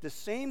 The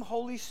same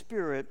Holy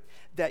Spirit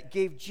that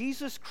gave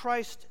Jesus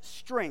Christ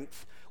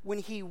strength when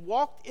he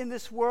walked in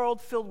this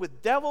world filled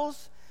with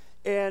devils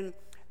and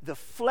the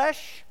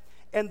flesh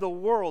and the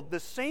world. The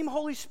same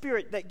Holy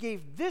Spirit that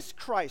gave this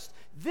Christ,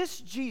 this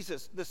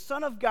Jesus, the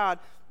Son of God,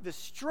 the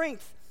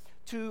strength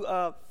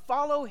to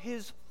follow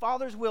his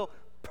Father's will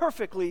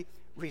perfectly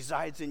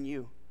resides in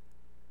you.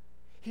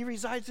 He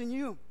resides in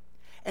you.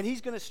 And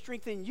he's going to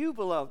strengthen you,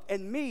 beloved,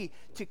 and me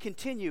to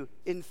continue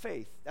in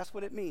faith. That's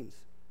what it means.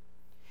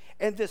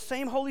 And the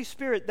same Holy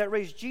Spirit that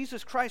raised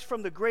Jesus Christ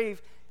from the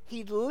grave,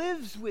 he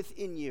lives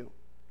within you,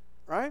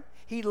 right?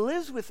 He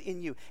lives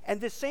within you. And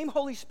this same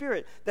Holy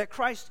Spirit that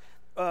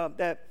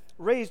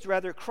raised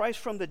Christ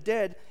from the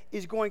dead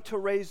is going to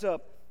raise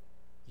up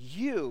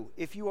you,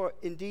 if you are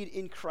indeed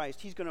in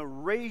Christ. He's going to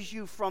raise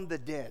you from the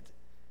dead.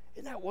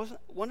 Isn't that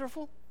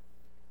wonderful?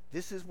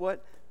 This is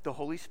what The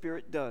Holy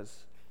Spirit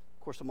does,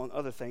 of course, among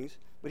other things.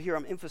 But here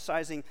I'm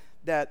emphasizing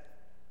that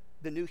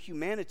the new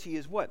humanity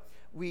is what?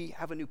 We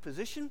have a new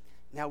position.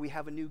 Now we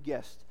have a new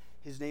guest.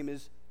 His name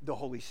is the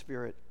Holy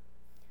Spirit.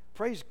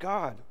 Praise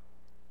God.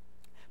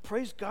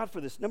 Praise God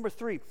for this. Number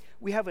 3,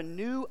 we have a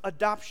new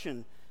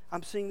adoption.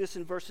 I'm seeing this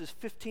in verses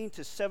 15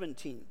 to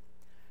 17.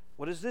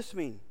 What does this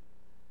mean?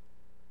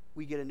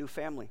 We get a new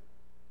family.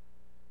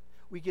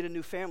 We get a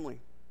new family.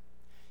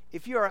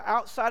 If you are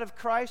outside of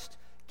Christ,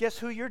 guess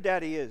who your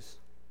daddy is?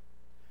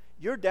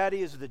 Your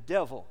daddy is the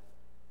devil.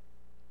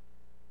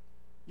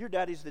 Your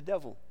daddy's the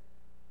devil.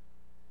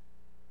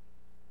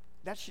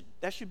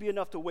 That should be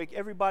enough to wake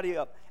everybody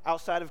up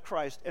outside of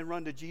Christ and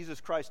run to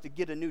Jesus Christ to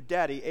get a new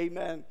daddy.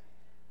 Amen.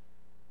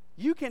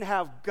 You can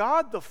have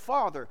God the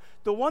Father,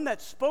 the one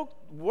that spoke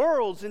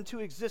worlds into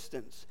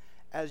existence,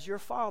 as your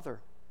father.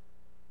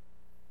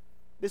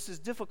 This is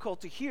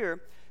difficult to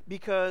hear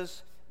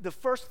because the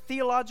first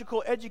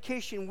theological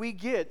education we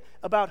get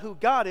about who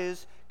God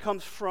is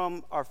comes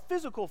from our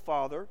physical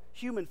father,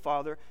 human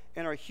father,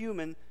 and our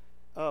human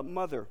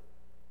mother.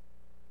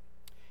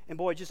 And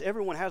boy, just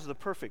everyone has the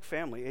perfect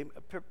family,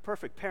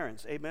 perfect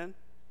parents, amen?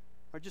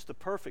 Or just the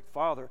perfect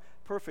father,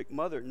 perfect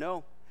mother,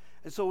 no.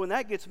 And so when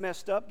that gets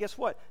messed up, guess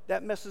what?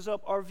 That messes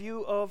up our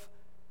view of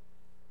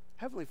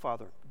Heavenly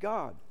Father,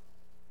 God.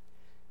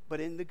 But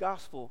in the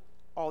gospel,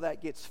 all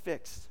that gets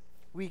fixed.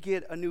 We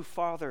get a new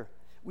father.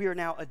 We are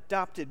now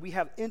adopted. We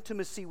have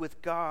intimacy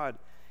with God.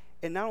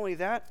 And not only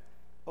that,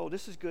 oh,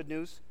 this is good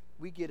news.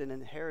 We get an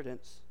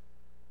inheritance.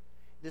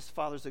 This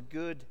father's a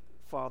good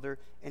father,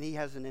 and he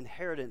has an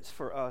inheritance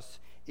for us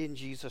in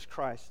Jesus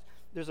Christ.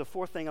 There's a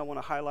fourth thing I want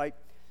to highlight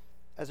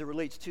as it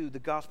relates to the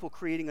gospel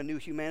creating a new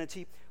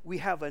humanity. We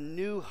have a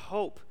new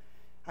hope.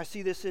 I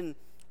see this in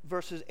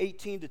verses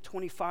 18 to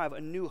 25,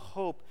 a new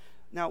hope.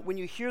 Now, when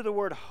you hear the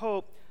word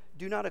hope,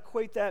 do not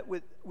equate that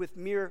with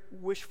mere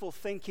wishful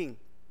thinking,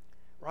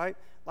 right?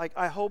 Like,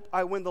 I hope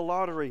I win the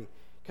lottery.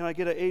 Can I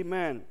get an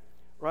amen,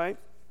 right?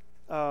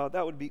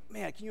 That would be,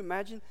 man, can you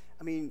imagine?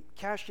 I mean,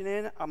 cashing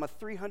in, I'm a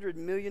 $300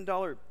 million,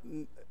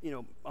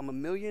 I'm a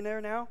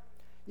millionaire now.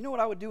 You know what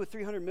I would do with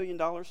 $300 million?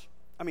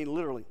 I mean,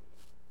 literally.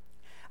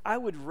 I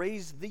would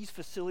raise these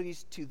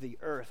facilities to the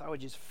earth. I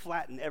would just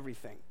flatten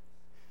everything.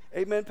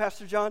 Amen,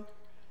 Pastor John?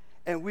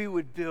 And we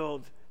would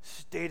build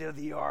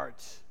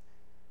state-of-the-art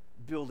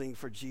building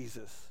for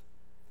Jesus.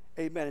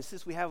 Amen. And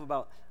since I have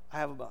about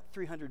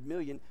 $300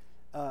 million,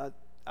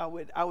 I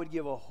would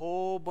give a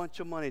whole bunch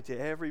of money to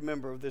every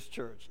member of this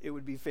church. It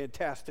would be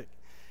fantastic.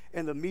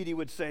 And the media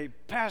would say,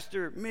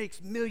 Pastor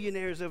makes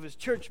millionaires of his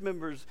church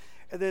members.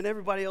 And then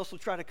everybody else will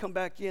try to come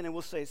back in and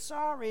we'll say,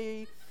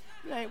 sorry,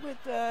 you ain't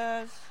with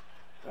us.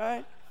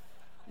 Right?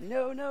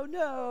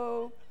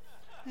 No.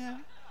 Yeah.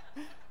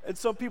 And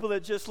some people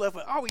that just left,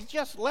 we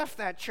just left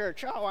that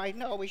church. Oh, I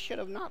know, we should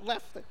have not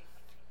left it.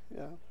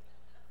 Yeah.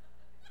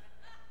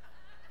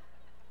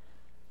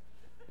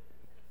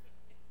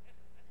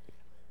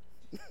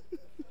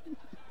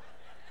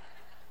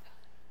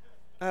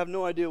 I have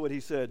no idea what he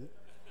said,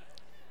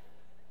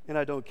 and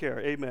I don't care.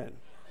 Amen.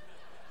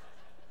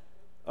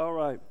 All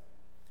right.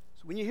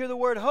 So when you hear the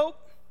word hope,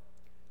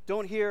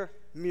 don't hear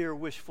mere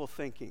wishful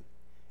thinking.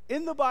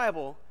 In the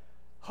Bible,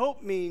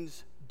 hope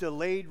means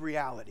delayed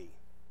reality.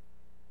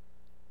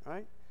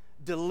 Right?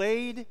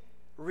 Delayed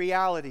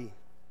reality.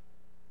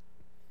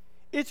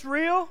 It's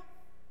real,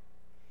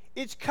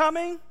 it's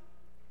coming,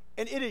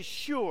 and it is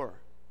sure.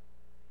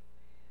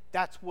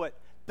 That's what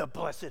the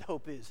blessed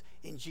hope is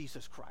in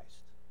Jesus Christ.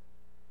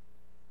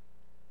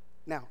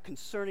 Now,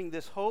 concerning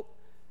this hope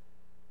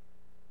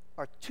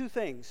are two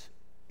things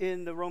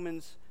in the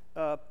Romans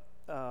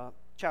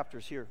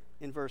chapters here,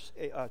 in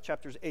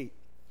chapters 8.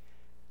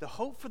 The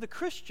hope for the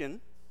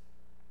Christian,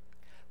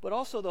 but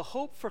also the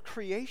hope for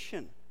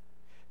creation.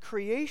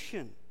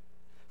 Creation.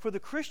 For the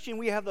Christian,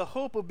 we have the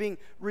hope of being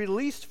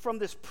released from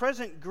this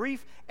present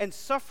grief and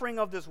suffering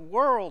of this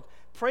world.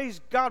 Praise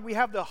God, we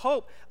have the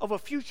hope of a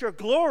future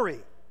glory.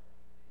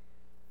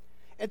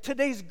 And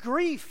today's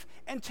grief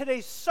and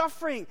today's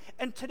suffering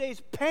and today's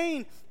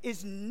pain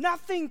is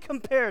nothing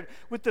compared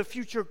with the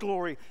future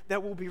glory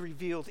that will be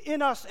revealed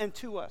in us and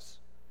to us.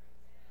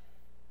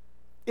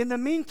 In the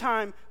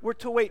meantime, we're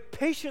to wait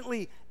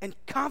patiently and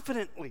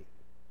confidently.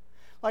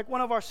 Like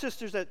one of our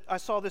sisters that I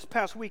saw this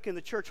past week in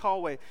the church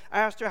hallway, I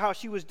asked her how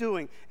she was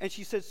doing, and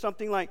she said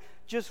something like,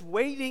 just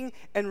waiting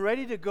and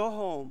ready to go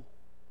home.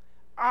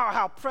 Oh,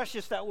 how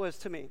precious that was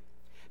to me.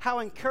 How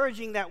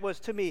encouraging that was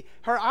to me.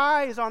 Her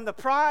eye is on the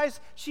prize.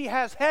 She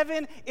has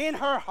heaven in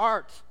her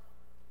heart.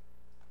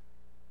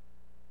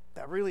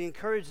 That really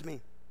encouraged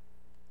me.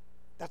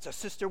 That's a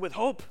sister with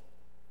hope.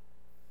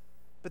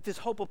 But this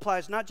hope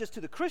applies not just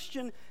to the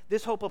Christian,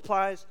 this hope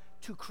applies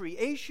to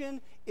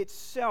creation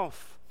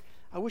itself.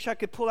 I wish I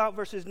could pull out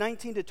verses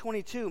 19 to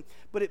 22,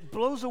 but it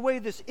blows away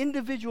this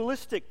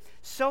individualistic,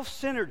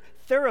 self-centered,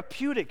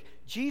 therapeutic,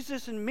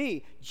 Jesus and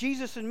me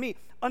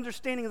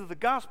understanding of the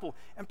gospel.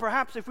 And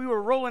perhaps if we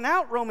were rolling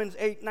out Romans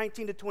 8,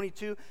 19 to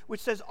 22,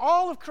 which says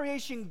all of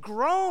creation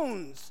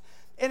groans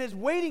and is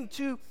waiting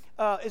to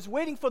is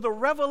waiting for the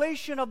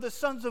revelation of the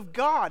sons of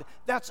God.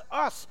 That's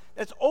us.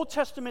 That's Old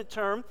Testament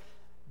term.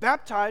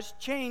 Baptized,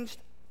 changed,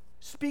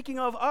 speaking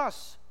of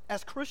us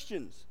as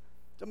Christians.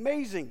 It's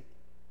amazing.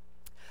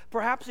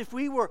 Perhaps if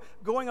we were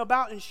going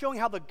about and showing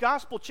how the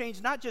gospel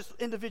changed not just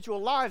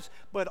individual lives,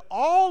 but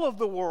all of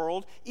the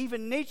world,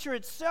 even nature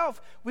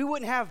itself, we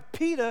wouldn't have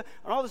PETA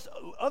and all this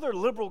other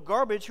liberal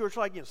garbage who are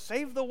like,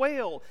 save the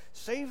whale,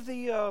 save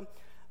the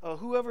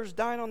whoever's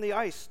dying on the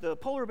ice, the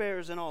polar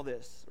bears and all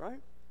this,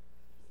 right?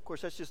 Of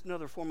course, that's just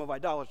another form of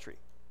idolatry.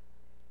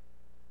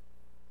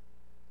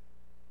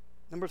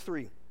 Number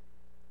three,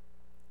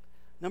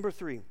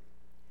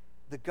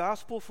 the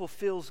gospel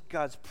fulfills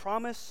God's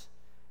promise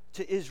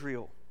to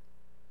Israel.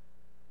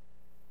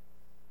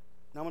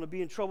 Now, I'm going to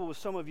be in trouble with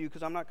some of you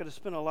because I'm not going to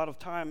spend a lot of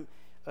time,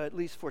 at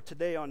least for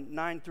today, on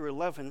 9 through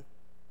 11,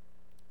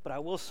 but I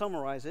will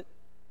summarize it.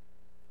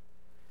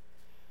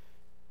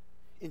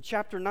 In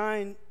chapter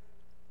 9,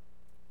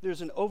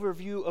 there's an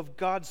overview of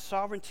God's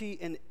sovereignty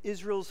and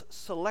Israel's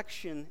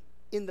selection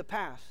in the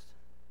past.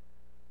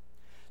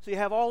 So you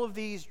have all of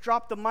these,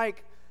 drop the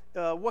mic,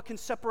 what can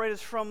separate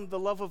us from the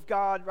love of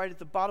God, right at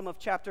the bottom of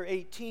chapter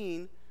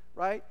 18,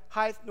 right?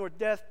 Height nor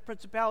depth,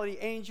 principality,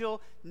 angel,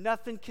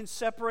 nothing can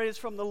separate us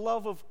from the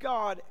love of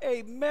God.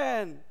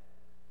 Amen.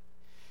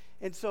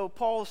 And so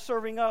Paul's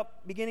serving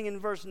up, beginning in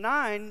verse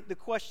 9, the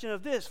question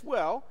of this.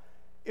 Well,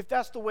 if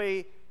that's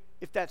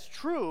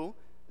true,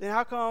 then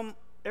how come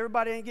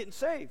everybody ain't getting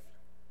saved?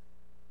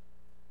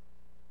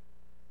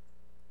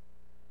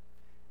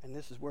 And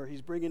this is where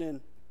he's bringing in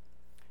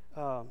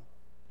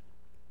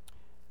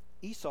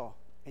Esau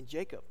and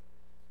Jacob.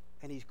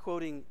 And he's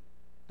quoting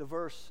the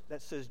verse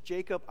that says,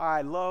 Jacob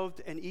I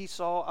loved and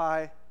Esau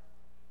I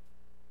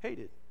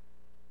hated.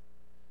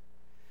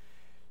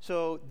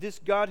 So this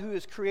God who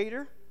is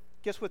creator,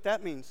 guess what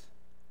that means?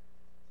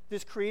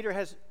 This creator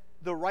has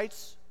the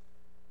rights,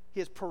 he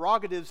has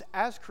prerogatives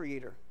as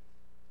creator,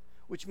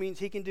 which means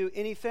he can do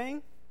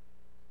anything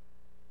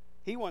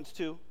he wants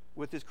to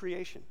with his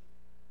creation.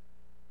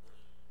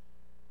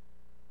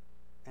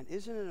 And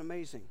isn't it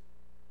amazing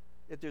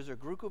that there's a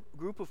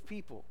group of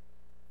people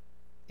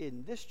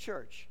in this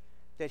church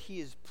that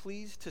he is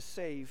pleased to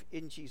save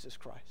in Jesus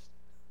Christ?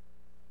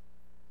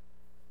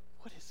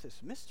 What is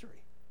this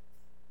mystery?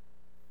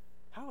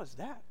 How is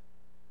that?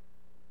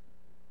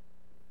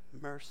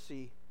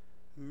 Mercy,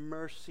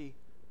 mercy.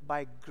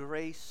 By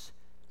grace,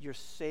 you're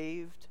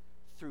saved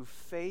through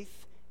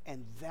faith,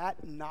 and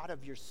that not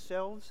of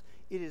yourselves.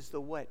 It is the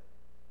what?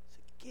 It's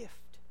a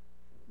gift.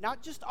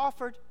 Not just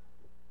offered.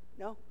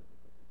 No,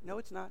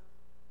 it's not.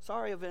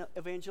 Sorry,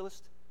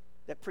 evangelist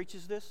that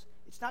preaches this.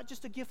 It's not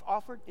just a gift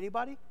offered.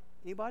 Anybody?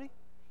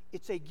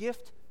 It's a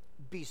gift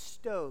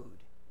bestowed.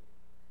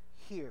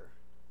 Here.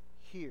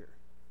 He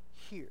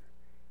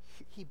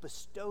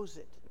bestows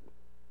it.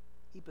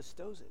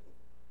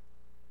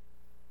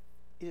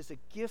 It is a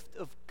gift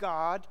of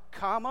God,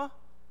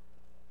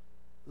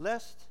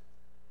 lest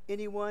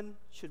anyone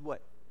should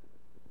what?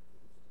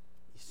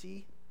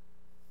 You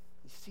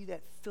see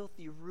that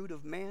filthy root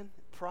of man,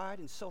 pride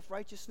and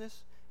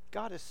self-righteousness?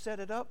 God has set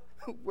it up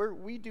where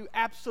we do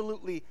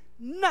absolutely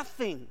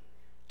nothing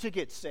to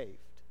get saved.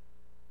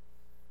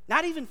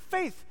 Not even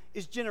faith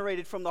is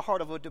generated from the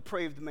heart of a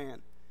depraved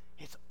man.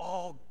 It's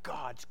all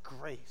God's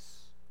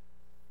grace.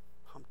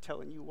 I'm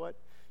telling you what,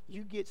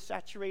 you get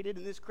saturated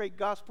in this great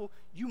gospel,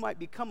 you might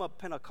become a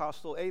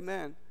Pentecostal.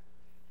 Amen.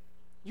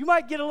 You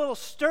might get a little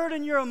stirred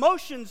in your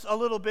emotions a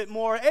little bit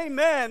more.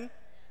 Amen.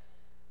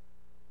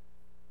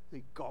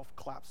 The golf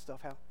clap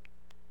stuff, how?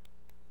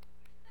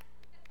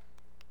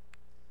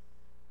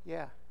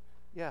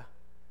 Yeah.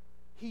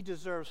 He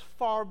deserves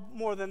far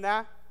more than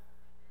that.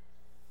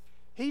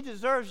 He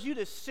deserves you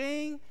to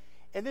sing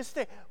and this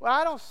thing. Well,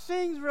 I don't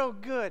sing real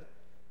good.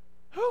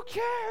 Who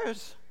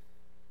cares?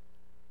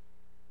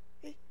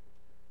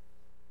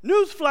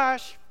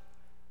 Newsflash,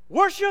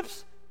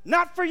 worship's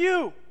not for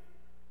you.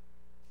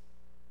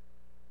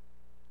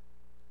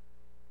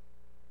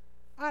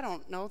 I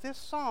don't know this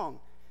song.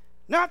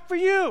 Not for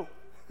you.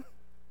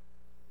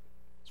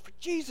 It's for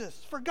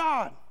Jesus, for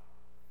God.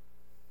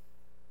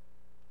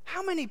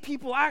 How many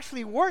people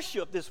actually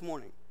worship this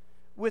morning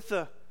with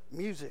the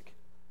music?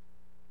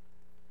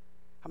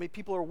 How many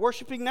people are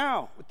worshiping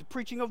now with the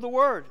preaching of the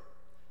word?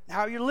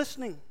 How you're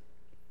listening?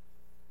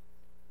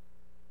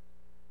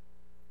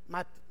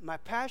 My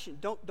passion,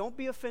 don't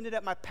be offended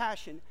at my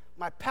passion.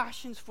 My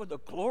passion's for the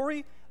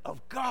glory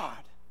of God.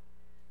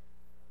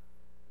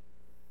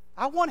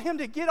 I want him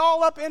to get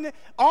all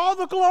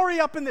the glory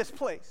up in this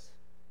place.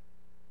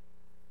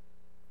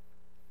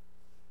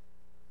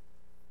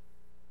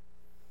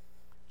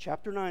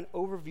 Chapter 9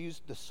 overviews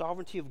the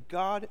sovereignty of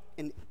God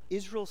and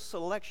Israel's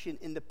selection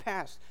in the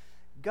past.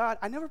 God,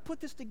 I never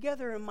put this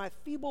together in my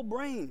feeble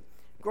brain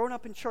growing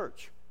up in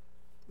church.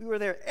 We were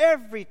there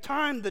every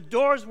time the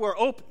doors were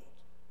opened.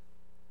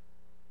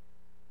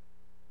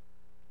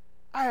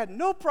 I had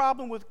no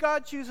problem with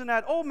God choosing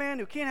that old man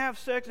who can't have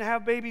sex and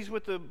have babies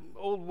with the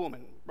old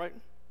woman, right?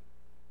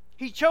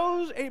 He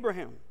chose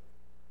Abraham.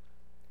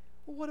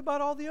 Well, what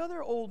about all the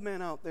other old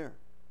men out there?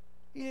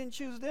 He didn't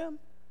choose them.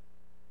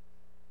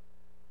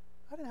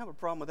 I didn't have a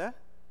problem with that.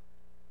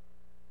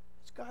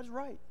 It's God's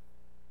right.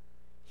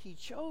 He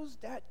chose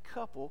that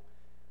couple,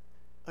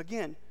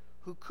 again,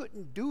 who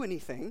couldn't do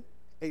anything,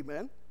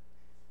 amen,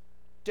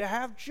 to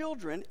have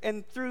children,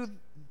 and through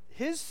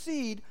his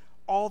seed,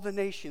 all the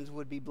nations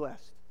would be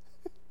blessed.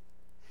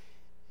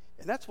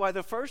 And that's why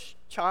the first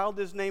child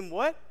is named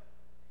what?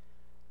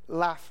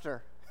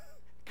 Laughter.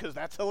 Because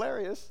that's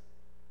hilarious.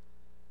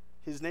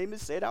 His name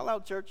is, say it out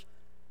loud, church,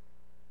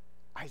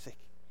 Isaac.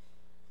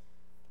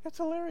 That's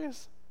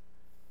hilarious.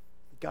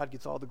 God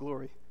gets all the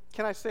glory.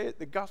 Can I say it?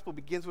 The gospel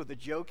begins with a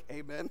joke.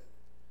 Amen.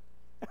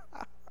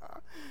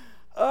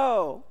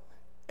 Oh,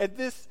 and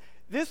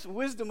this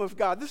wisdom of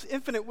God, this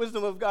infinite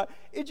wisdom of God,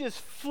 it just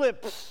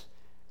flips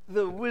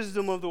the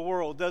wisdom of the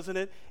world, doesn't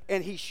it?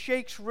 And he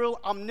shakes real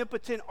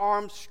omnipotent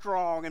arms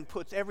strong and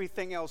puts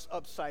everything else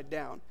upside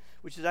down,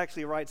 which is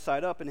actually right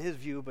side up in his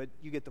view, but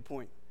you get the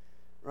point,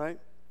 right?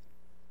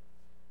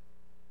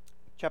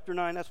 Chapter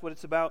 9, that's what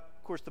it's about.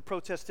 Of course, the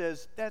protest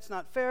says, that's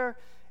not fair.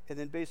 And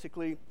then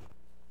basically,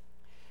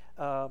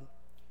 the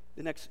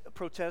next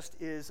protest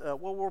is,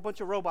 well, we're a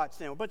bunch of robots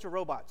now. We're a bunch of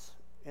robots.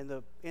 And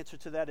the answer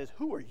to that is,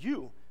 who are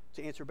you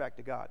to answer back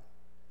to God?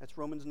 That's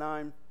Romans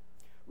 9.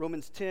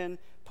 Romans 10,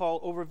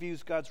 Paul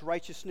overviews God's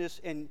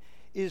righteousness and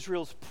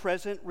Israel's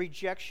present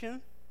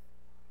rejection.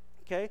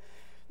 Okay?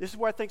 This is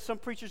where I think some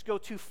preachers go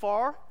too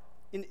far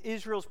in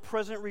Israel's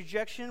present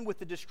rejection with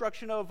the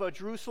destruction of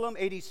Jerusalem,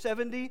 AD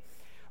 70,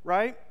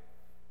 right?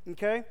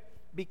 Okay?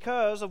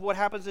 Because of what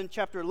happens in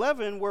chapter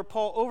 11, where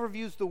Paul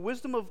overviews the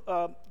wisdom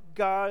of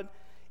God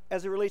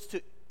as it relates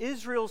to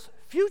Israel's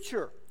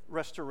future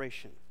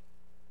restoration.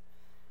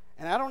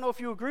 And I don't know if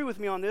you agree with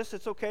me on this.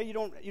 It's okay. You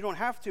don't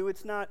have to.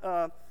 It's not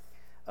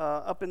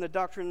up in the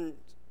doctrine,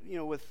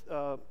 with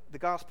the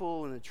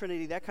gospel and the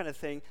Trinity, that kind of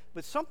thing.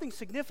 But something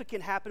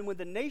significant happened when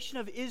the nation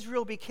of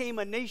Israel became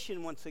a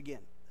nation once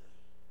again.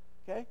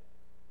 Okay?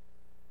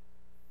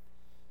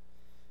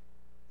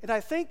 And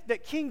I think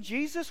that King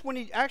Jesus, when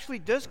he actually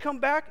does come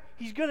back,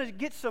 he's going to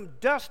get some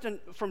dust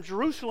from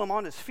Jerusalem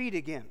on his feet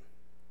again.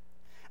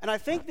 And I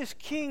think this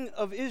king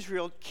of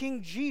Israel,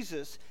 King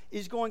Jesus,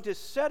 is going to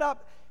set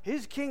up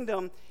his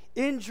kingdom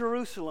in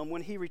Jerusalem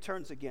when he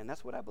returns again.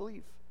 That's what I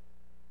believe.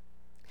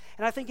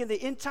 And I think in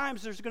the end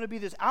times, there's going to be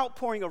this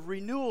outpouring of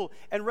renewal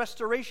and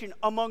restoration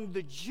among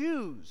the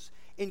Jews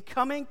in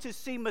coming to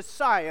see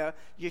Messiah,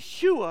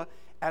 Yeshua,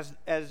 as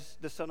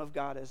the Son of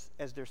God,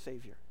 as their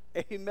Savior.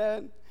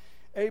 Amen.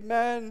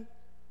 Amen.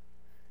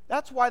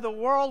 That's why the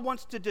world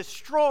wants to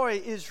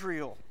destroy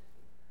Israel.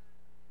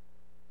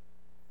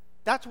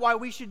 That's why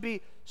we should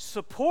be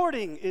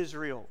supporting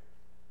Israel.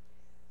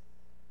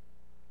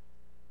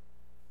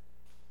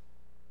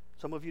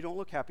 Some of you don't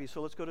look happy,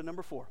 so let's go to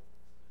number 4.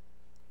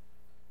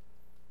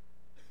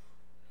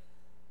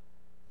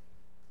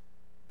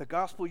 The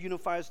gospel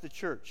unifies the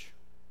church.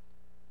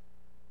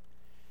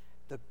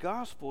 The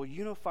gospel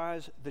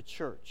unifies the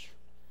church.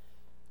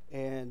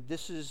 And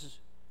this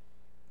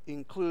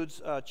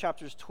includes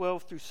chapters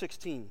 12 through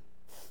 16.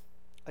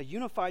 A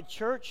unified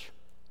church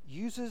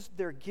uses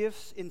their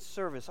gifts in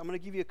service. I'm going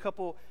to give you a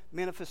couple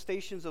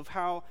manifestations of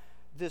how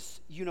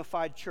this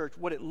unified church,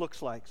 what it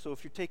looks like. So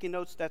if you're taking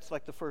notes, that's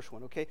like the first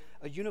one, okay?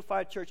 A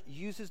unified church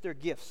uses their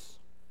gifts.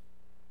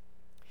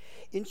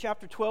 In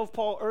chapter 12,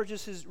 Paul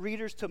urges his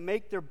readers to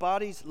make their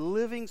bodies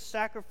living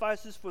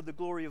sacrifices for the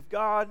glory of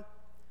God.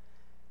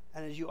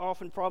 And as you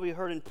often probably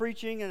heard in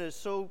preaching, and is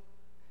so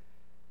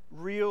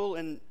real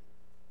and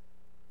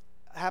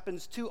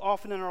happens too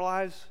often in our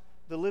lives,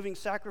 the living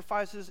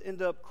sacrifices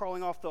end up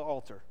crawling off the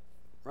altar,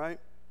 right?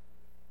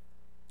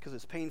 Because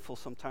it's painful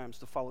sometimes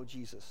to follow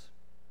Jesus.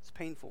 It's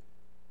painful.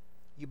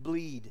 You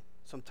bleed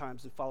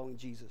sometimes in following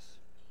Jesus.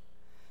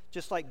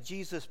 Just like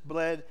Jesus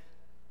bled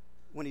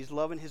when he's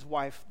loving his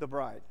wife, the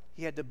bride.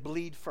 He had to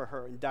bleed for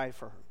her and die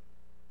for her.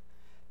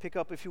 Pick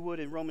up, if you would,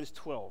 in Romans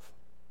 12.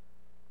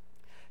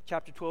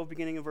 Chapter 12,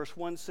 beginning in verse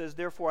 1 says,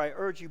 "Therefore I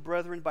urge you,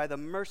 brethren, by the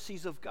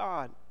mercies of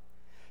God,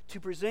 to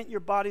present your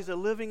bodies a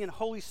living and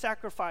holy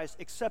sacrifice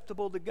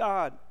acceptable to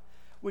God,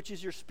 which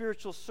is your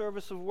spiritual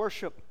service of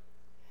worship.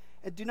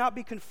 And do not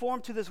be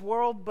conformed to this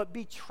world, but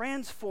be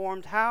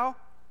transformed." How?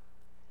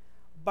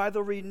 By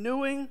the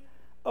renewing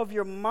of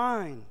your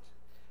mind.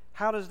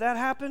 How does that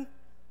happen?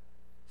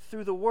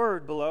 Through the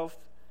word, beloved.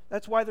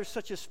 That's why there's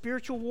such a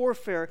spiritual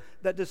warfare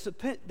that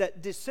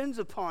descends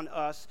upon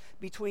us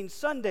between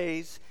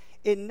Sundays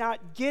in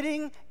not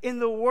getting in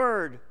the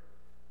word.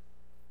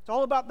 It's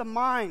all about the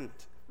mind,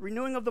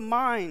 renewing of the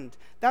mind.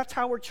 That's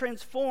how we're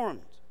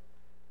transformed.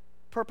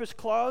 Purpose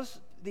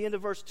clause, the end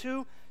of verse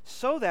 2,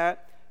 so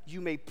that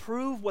you may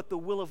prove what the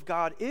will of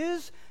God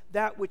is,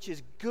 that which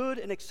is good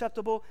and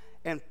acceptable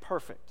and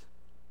perfect.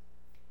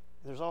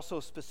 There's also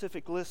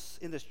specific lists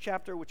in this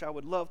chapter, which I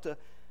would love to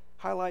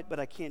highlight, but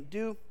I can't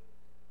do.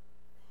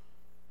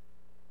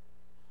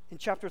 In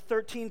chapter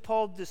 13,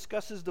 Paul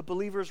discusses the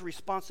believer's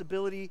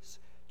responsibilities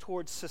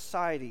towards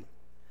society.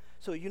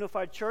 So a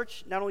unified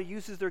church not only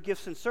uses their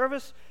gifts in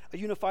service, a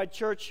unified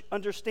church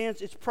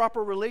understands its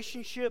proper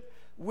relationship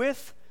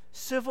with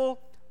civil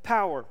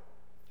power.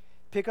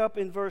 Pick up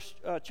in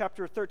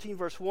chapter 13,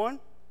 verse 1,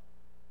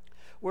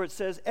 where it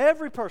says,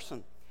 every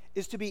person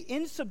is to be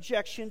in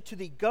subjection to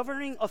the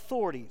governing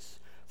authorities,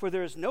 for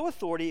there is no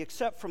authority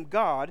except from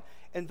God,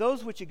 and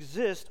those which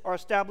exist are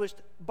established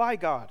by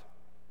God.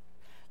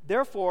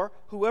 Therefore,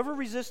 whoever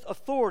resists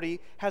authority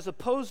has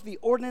opposed the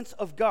ordinance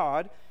of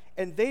God,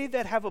 and they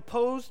that have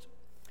opposed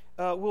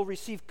will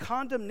receive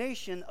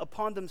condemnation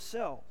upon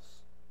themselves.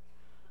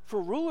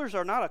 For rulers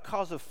are not a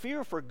cause of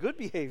fear for good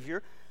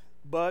behavior,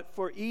 but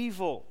for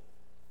evil.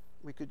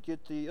 We could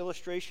get the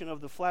illustration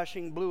of the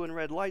flashing blue and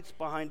red lights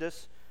behind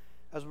us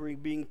as we're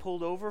being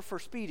pulled over for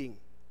speeding,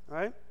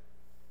 right?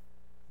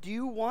 Do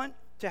you want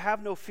to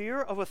have no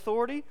fear of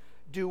authority?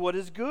 Do what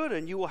is good,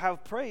 and you will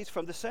have praise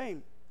from the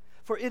same.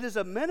 For it is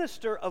a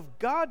minister of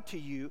God to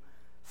you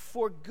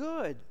for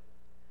good.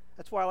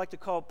 That's why I like to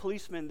call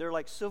policemen, they're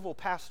like civil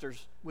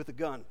pastors with a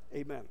gun.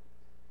 Amen.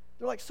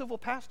 They're like civil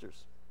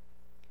pastors.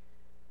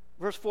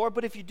 Verse 4,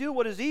 but if you do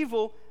what is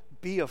evil,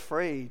 be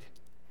afraid.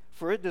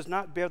 For it does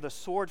not bear the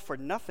sword for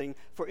nothing,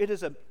 for it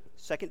is a,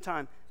 second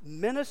time,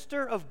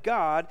 minister of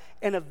God,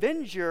 an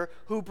avenger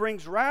who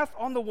brings wrath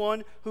on the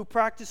one who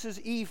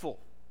practices evil.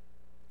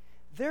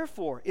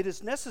 Therefore, it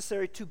is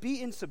necessary to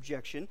be in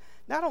subjection,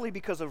 not only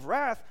because of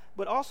wrath,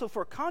 but also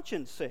for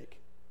conscience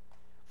sake.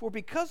 For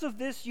because of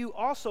this you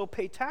also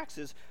pay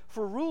taxes,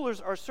 for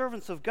rulers are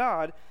servants of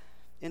God.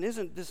 And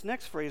isn't this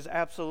next phrase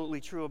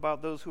absolutely true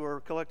about those who are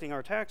collecting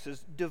our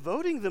taxes,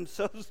 devoting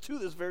themselves to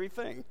this very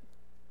thing?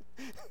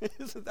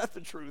 Isn't that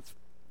the truth?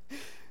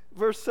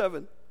 Verse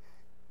 7.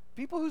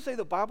 People who say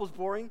the Bible's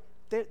boring,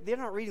 they're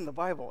not reading the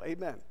Bible.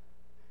 Amen.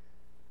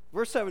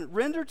 Verse 7,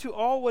 render to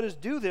all what is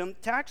due them,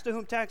 tax to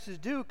whom tax is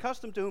due,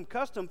 custom to whom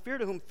custom, fear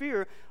to whom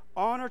fear,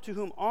 honor to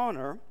whom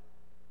honor.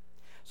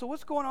 So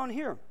what's going on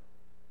here?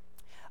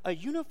 A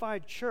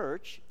unified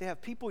church, they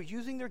have people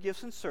using their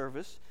gifts in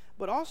service,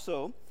 but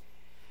also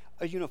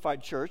a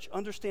unified church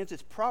understands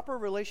its proper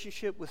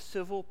relationship with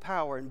civil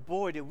power. And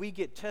boy, did we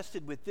get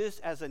tested with this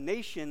as a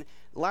nation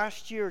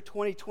last year,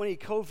 2020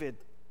 COVID,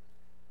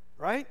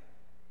 right?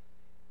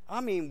 I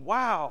mean,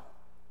 wow,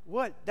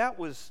 that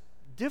was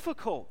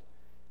difficult.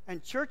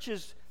 And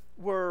churches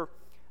were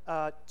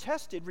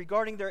tested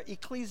regarding their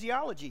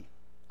ecclesiology,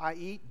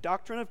 i.e.,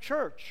 doctrine of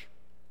church.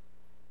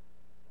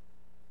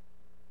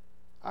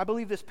 I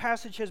believe this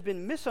passage has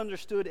been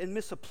misunderstood and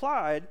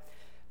misapplied,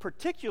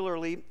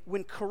 particularly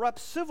when corrupt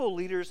civil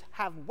leaders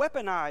have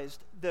weaponized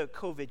the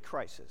COVID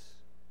crisis.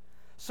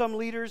 Some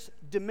leaders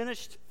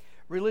diminished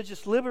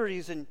religious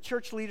liberties, and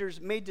church leaders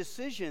made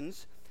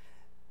decisions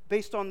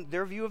based on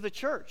their view of the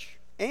church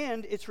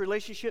and its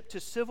relationship to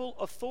civil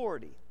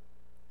authority.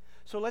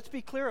 So let's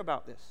be clear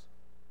about this.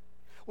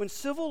 When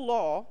civil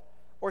law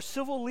or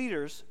civil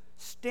leaders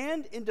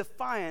stand in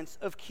defiance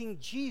of King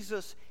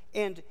Jesus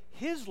and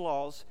his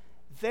laws,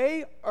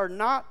 they are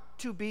not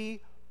to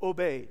be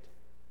obeyed.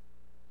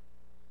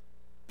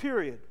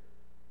 Period.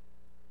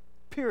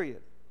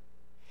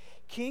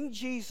 King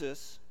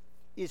Jesus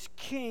is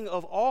King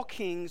of all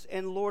kings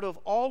and Lord of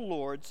all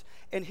lords,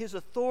 and his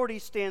authority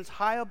stands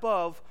high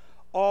above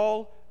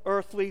all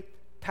earthly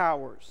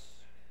powers.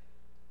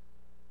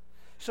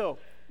 So,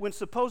 when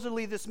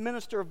supposedly this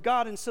minister of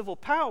God in civil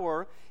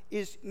power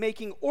is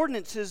making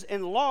ordinances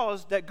and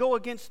laws that go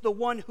against the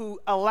one who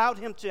allowed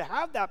him to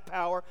have that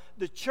power,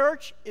 the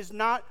church is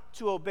not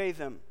to obey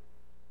them.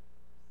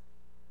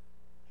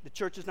 The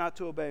church is not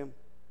to obey them.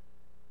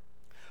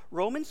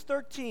 Romans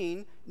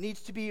 13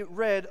 needs to be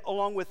read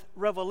along with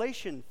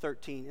Revelation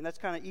 13, and that's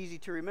kind of easy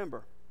to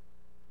remember.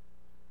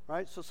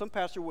 Right? So some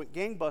pastor went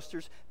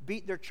gangbusters,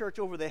 beat their church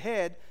over the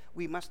head.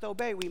 We must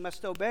obey,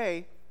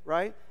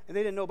 right? And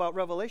they didn't know about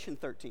Revelation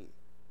 13.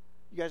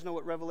 You guys know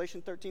what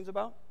Revelation 13 is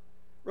about?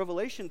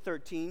 Revelation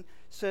 13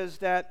 says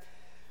that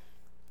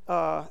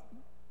the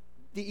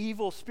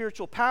evil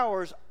spiritual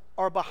powers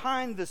are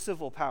behind the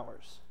civil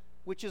powers,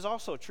 which is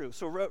also true.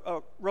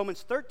 So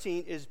Romans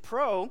 13 is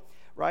pro,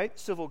 right,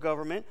 civil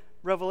government.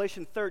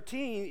 Revelation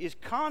 13 is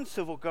con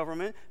civil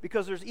government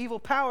because there's evil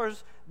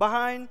powers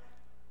behind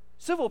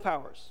civil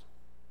powers.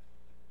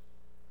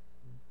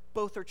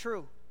 Both are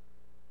true.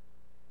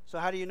 So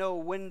how do you know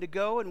when to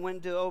go and when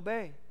to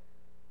obey?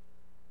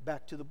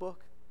 Back to the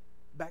book,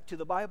 back to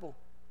the Bible,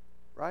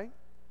 right?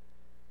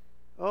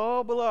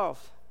 Oh,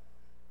 beloved,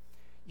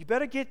 you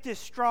better get this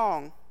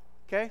strong,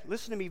 okay?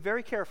 Listen to me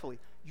very carefully.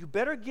 You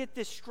better get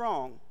this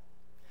strong.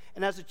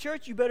 And as a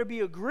church, you better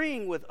be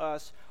agreeing with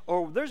us,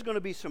 or there's going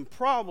to be some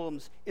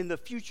problems in the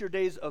future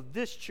days of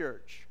this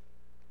church.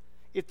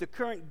 If the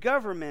current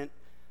government,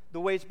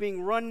 the way it's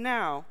being run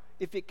now,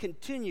 if it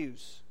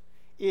continues,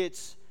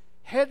 it's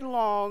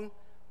headlong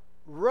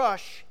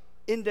rush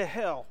into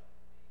hell.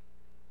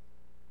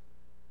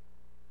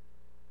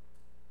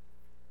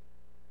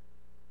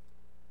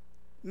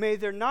 May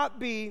there not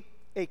be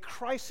a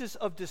crisis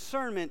of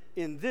discernment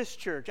in this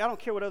church. I don't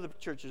care what other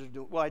churches are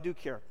doing. Well, I do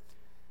care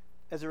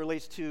as it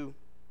relates to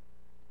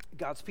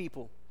God's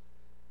people.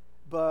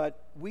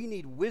 But we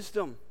need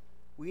wisdom.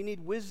 We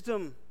need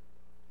wisdom.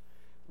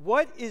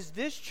 What is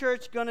this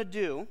church going to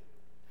do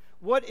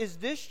What is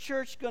this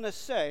church going to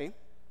say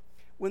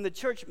when the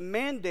church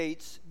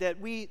mandates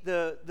that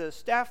the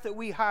staff that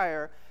we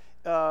hire,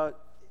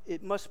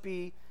 it must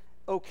be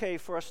okay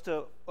for us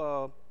to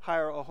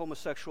hire a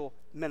homosexual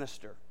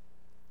minister?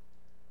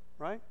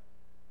 Right?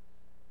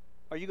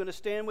 Are you going to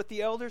stand with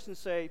the elders and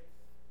say,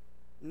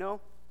 no,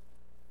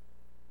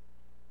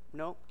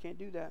 can't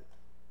do that?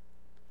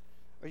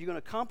 Are you going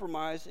to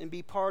compromise and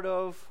be part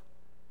of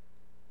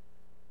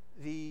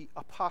the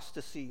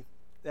apostasy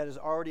that is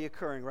already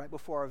occurring right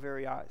before our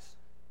very eyes?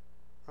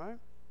 Right?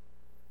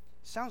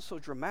 Sounds so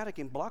dramatic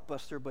and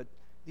blockbuster, but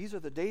these are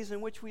the days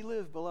in which we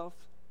live, beloved.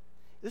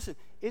 Listen,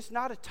 it's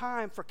not a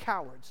time for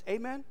cowards.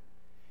 Amen?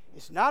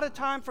 It's not a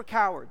time for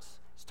cowards.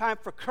 It's time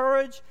for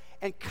courage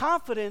and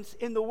confidence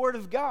in the Word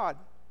of God.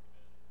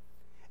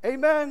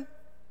 Amen?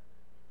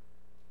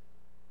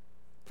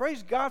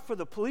 Praise God for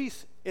the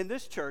police in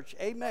this church.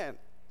 Amen.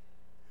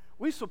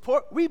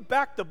 We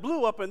back the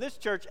blue up in this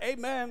church.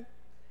 Amen.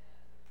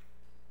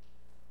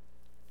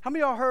 How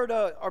many of y'all heard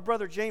our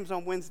brother James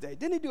on Wednesday?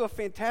 Didn't he do a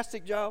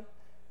fantastic job?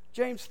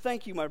 James,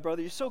 thank you, my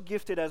brother. You're so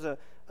gifted as a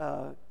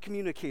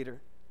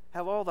communicator.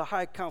 Have all the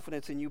high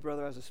confidence in you,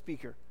 brother, as a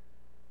speaker.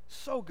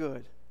 So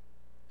good.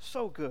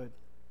 So good.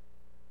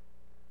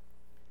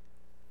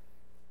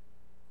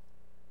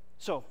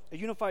 So, a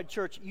unified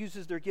church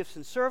uses their gifts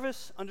in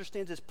service,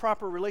 understands its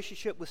proper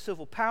relationship with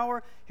civil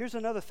power. Here's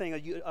another thing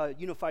a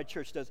unified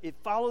church does. It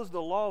follows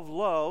the law of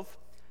love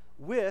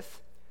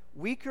with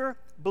weaker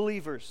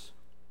believers.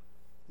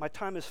 My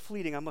time is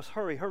fleeting. I must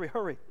hurry.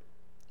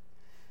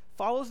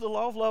 Follows the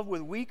law of love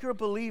with weaker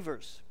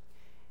believers.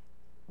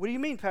 What do you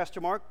mean,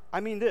 Pastor Mark? I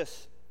mean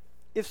this.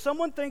 If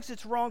someone thinks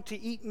it's wrong to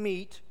eat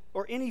meat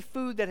or any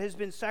food that has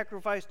been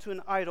sacrificed to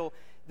an idol,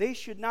 they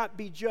should not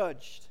be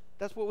judged.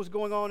 That's what was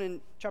going on in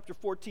chapter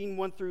 14,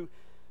 1 through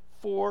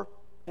 4,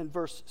 and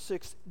verse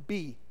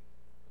 6b.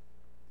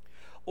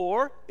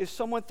 Or, if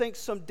someone thinks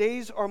some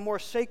days are more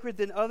sacred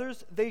than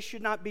others, they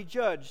should not be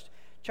judged.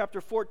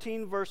 Chapter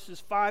 14, verses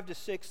 5 to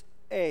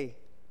 6a.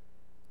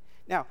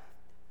 Now,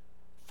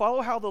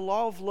 follow how the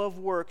law of love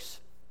works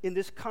in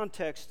this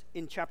context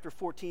in chapter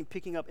 14,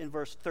 picking up in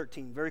verse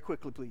 13. Very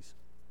quickly, please.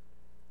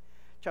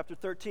 Chapter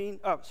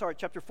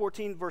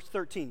 14, verse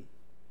 13.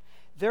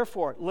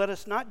 Therefore, let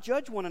us not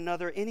judge one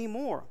another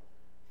anymore.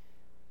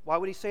 Why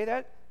would he say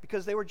that?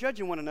 Because they were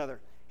judging one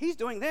another. He's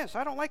doing this.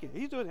 I don't like it.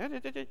 He's doing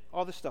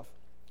all this stuff.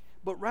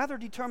 But rather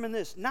determine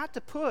this, not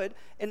to put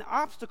an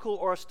obstacle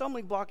or a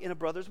stumbling block in a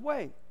brother's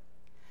way.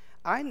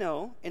 I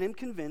know and am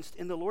convinced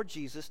in the Lord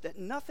Jesus that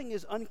nothing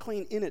is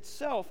unclean in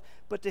itself,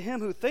 but to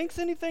him who thinks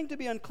anything to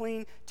be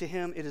unclean, to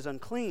him it is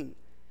unclean.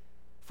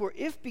 For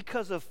if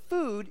because of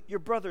food your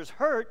brother's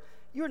hurt,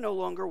 you're no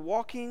longer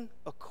walking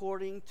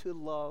according to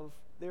love.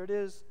 There it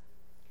is.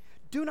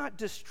 Do not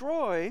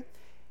destroy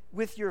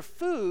with your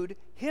food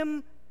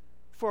him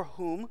for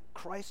whom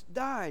Christ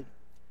died.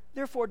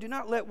 Therefore, do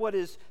not let what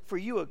is for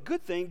you a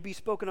good thing be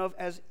spoken of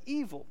as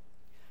evil.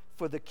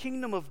 For the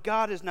kingdom of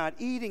God is not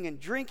eating and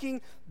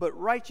drinking, but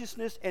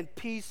righteousness and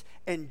peace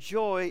and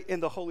joy in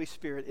the Holy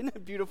Spirit. Isn't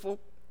that beautiful?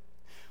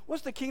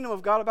 What's the kingdom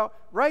of God about?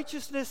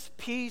 Righteousness,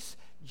 peace,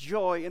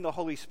 joy in the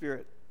Holy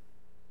Spirit.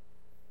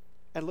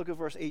 And look at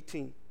verse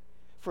 18.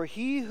 For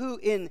he who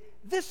in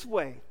this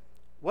way,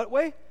 what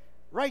way?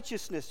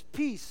 Righteousness,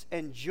 peace,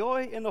 and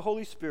joy in the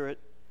Holy Spirit,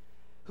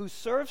 who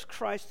serves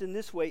Christ in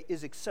this way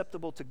is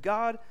acceptable to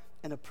God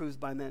and approved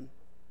by men.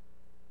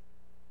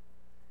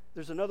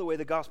 There's another way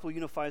the gospel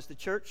unifies the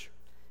church.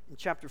 In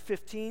chapter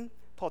 15,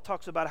 Paul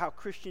talks about how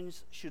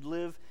Christians should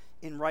live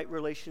in right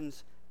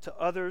relations to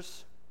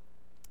others.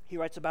 He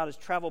writes about his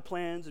travel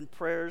plans and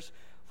prayers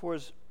for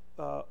his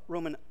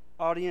Roman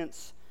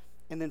audience.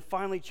 And then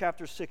finally,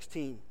 chapter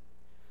 16.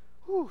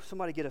 Whew,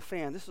 somebody get a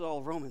fan. This is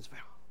all Romans.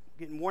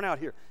 Getting worn out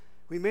here.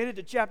 We made it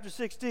to chapter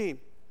 16.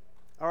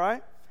 All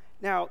right?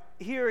 Now,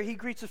 here he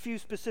greets a few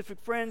specific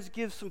friends,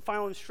 gives some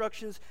final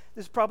instructions.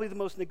 This is probably the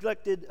most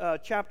neglected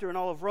chapter in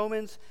all of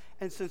Romans.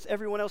 And since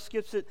everyone else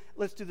skips it,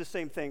 let's do the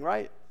same thing,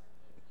 right?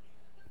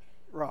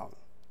 Wrong.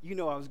 You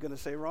know I was going to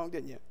say wrong,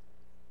 didn't you?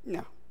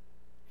 No.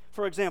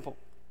 For example,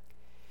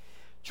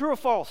 true or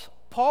false?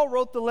 Paul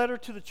wrote the letter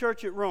to the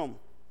church at Rome.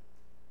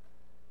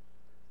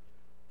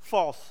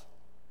 False.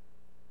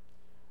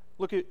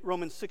 Look at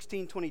Romans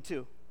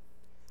 16:22.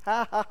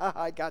 Ha ha ha,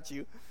 I got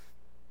you.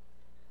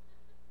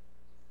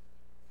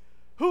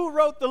 Who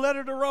wrote the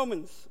letter to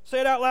Romans?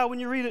 Say it out loud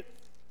when you read it.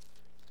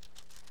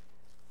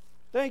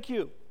 Thank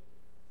you.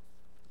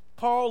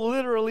 Paul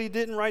literally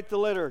didn't write the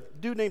letter.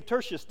 A dude named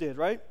Tertius did,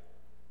 right?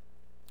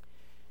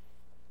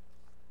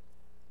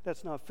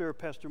 That's not fair,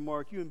 Pastor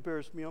Mark. You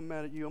embarrassed me. I'm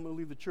mad at you. I'm going to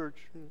leave the church.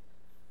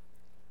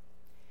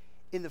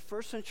 In the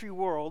first century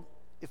world,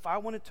 if I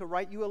wanted to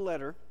write you a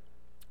letter,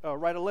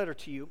 write a letter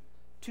to you,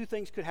 two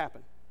things could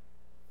happen.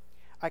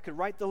 I could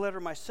write the letter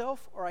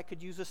myself, or I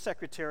could use a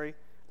secretary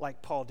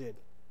like Paul did.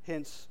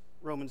 Hence,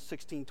 Romans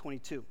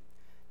 16:22.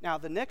 Now,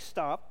 the next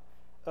step,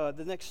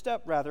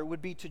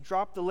 would be to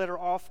drop the letter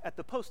off at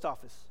the post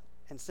office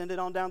and send it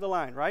on down the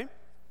line, right?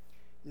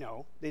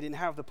 No, they didn't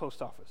have the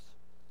post office.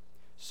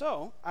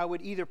 So I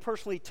would either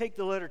personally take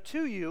the letter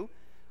to you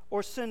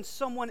or send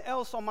someone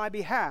else on my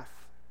behalf.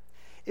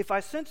 If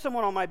I sent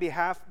someone on my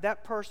behalf,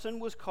 that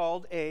person was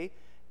called a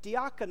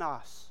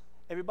diakonos.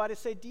 Everybody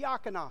say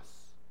diakonos.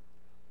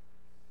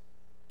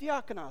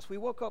 Diakonos. We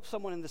woke up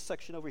someone in this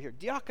section over here.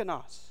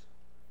 Diakonos.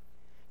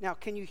 Now,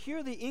 can you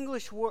hear the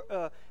English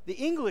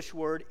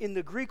word in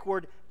the Greek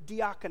word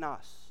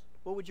diakonos?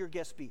 What would your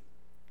guess be?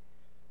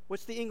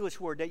 What's the English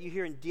word that you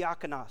hear in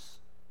diakonos?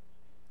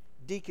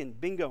 Deacon.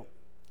 Bingo.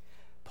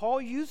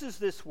 Paul uses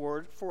this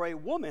word for a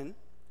woman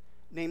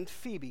named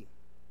Phoebe.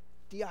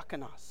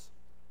 Diakonos.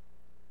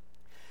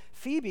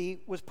 Phoebe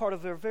was part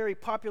of a very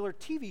popular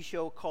TV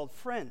show called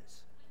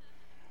Friends.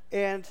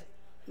 And,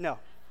 no.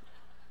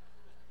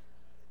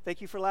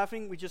 Thank you for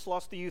laughing. We just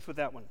lost the youth with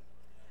that one.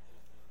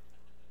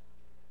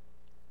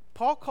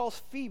 Paul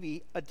calls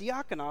Phoebe a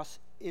diakonos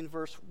in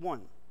verse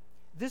 1.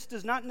 This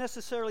does not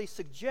necessarily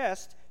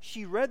suggest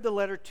she read the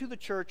letter to the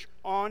church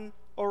on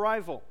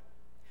arrival.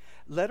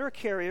 Letter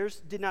carriers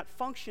did not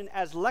function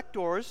as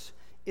lectors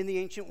in the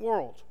ancient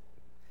world.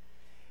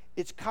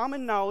 It's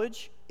common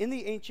knowledge in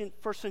the ancient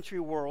first century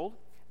world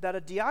that a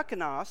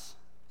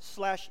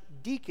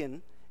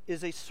diakonos/deacon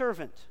is a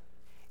servant.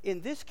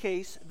 In this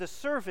case, the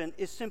servant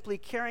is simply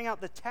carrying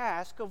out the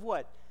task of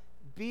what?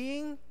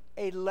 Being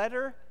a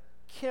letter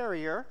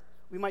carrier.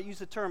 We might use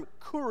the term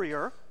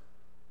courier.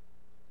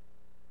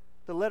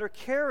 The letter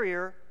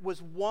carrier was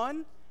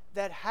one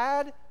that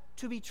had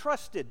to be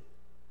trusted.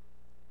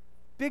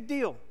 Big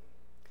deal.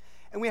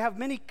 And we have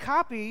many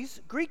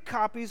copies, Greek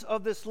copies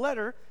of this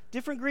letter,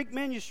 different Greek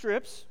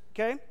manuscripts,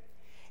 okay?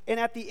 And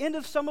at the end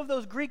of some of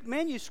those Greek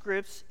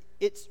manuscripts,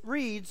 it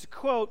reads,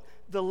 quote,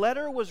 "The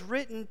letter was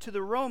written to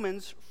the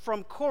Romans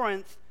from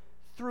Corinth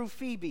through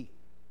Phoebe."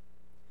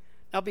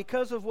 Now,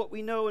 because of what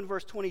we know in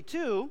verse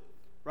 22,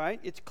 right,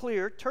 it's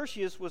clear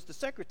Tertius was the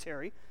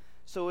secretary,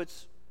 so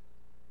it's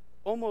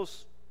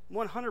almost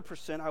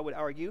 100%, I would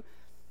argue,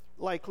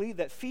 likely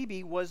that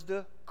Phoebe was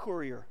the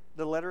courier,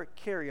 the letter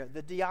carrier,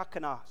 the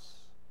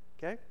diakonos,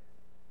 okay?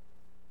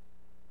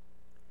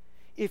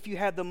 If you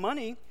had the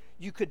money,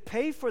 you could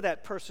pay for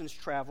that person's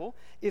travel.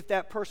 If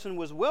that person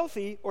was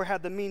wealthy or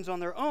had the means on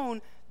their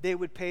own, they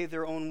would pay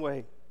their own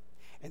way.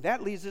 And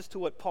that leads us to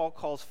what Paul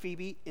calls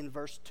Phoebe in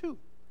verse 2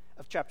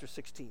 of chapter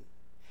 16.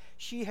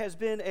 She has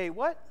been a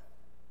what?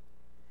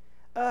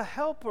 A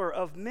helper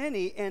of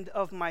many and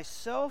of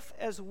myself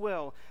as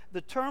well.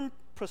 The term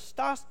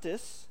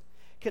prostastis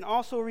can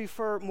also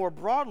refer more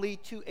broadly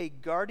to a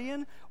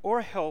guardian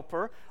or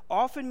helper,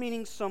 often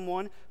meaning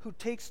someone who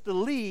takes the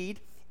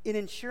lead in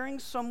ensuring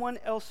someone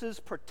else's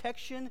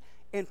protection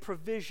and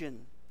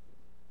provision.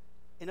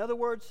 In other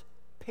words,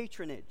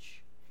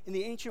 patronage. In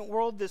the ancient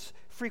world, this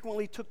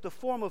frequently took the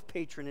form of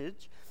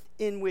patronage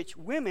in which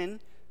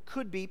women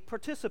could be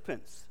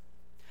participants.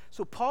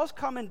 So Paul's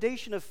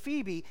commendation of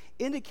Phoebe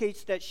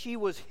indicates that she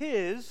was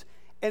his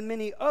and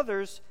many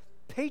others'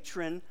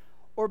 patron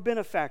or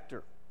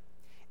benefactor.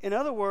 In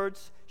other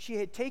words, she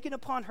had taken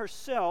upon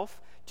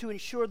herself to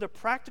ensure the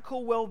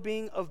practical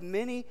well-being of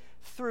many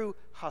through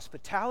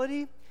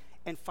hospitality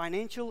and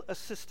financial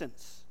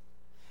assistance.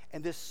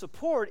 And this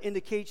support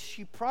indicates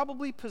she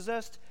probably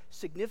possessed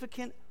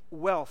significant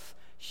wealth.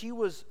 She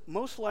was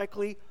most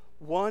likely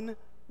one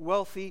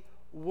wealthy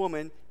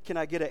woman. Can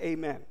I get an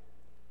amen?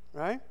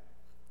 Right?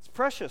 It's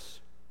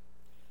precious.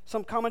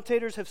 Some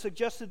commentators have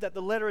suggested that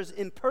the letter is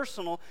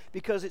impersonal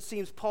because it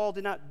seems Paul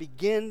did not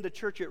begin the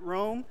church at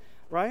Rome,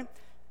 right?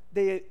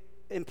 They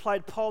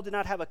implied Paul did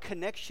not have a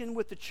connection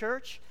with the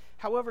church.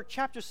 However,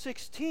 chapter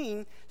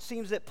 16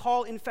 seems that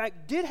Paul, in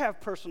fact, did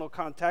have personal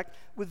contact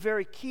with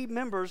very key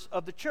members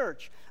of the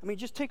church. I mean,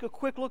 just take a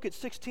quick look at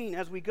 16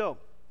 as we go.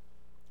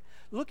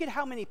 Look at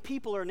how many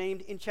people are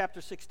named in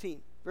chapter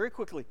 16, very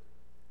quickly.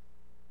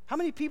 How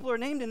many people are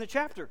named in the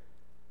chapter?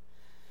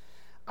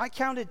 I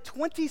counted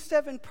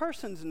 27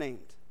 persons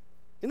named.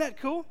 Isn't that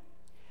cool?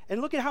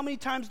 And look at how many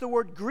times the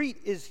word greet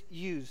is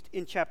used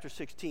in chapter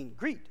 16.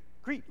 Greet,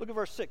 greet. Look at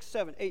verse 6,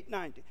 7, 8,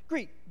 9.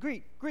 Greet,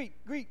 greet, greet,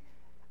 greet.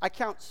 I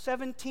count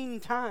 17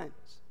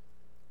 times.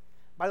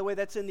 By the way,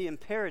 that's in the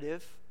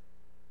imperative.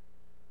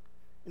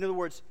 In other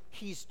words,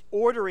 he's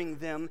ordering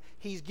them,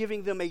 he's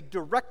giving them a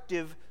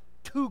directive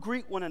to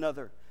greet one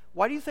another.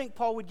 Why do you think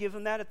Paul would give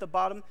them that at the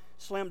bottom,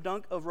 slam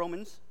dunk of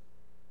Romans?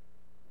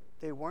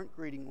 They weren't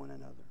greeting one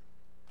another.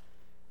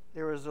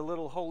 There was a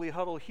little holy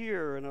huddle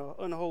here and an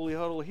unholy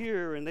huddle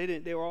here, and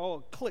they were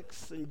all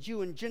cliques and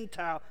Jew and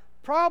Gentile.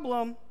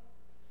 Problem,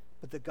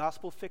 but the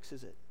gospel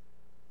fixes it.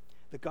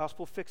 The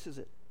gospel fixes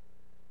it.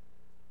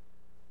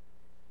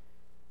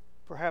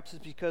 Perhaps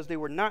it's because they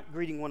were not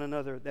greeting one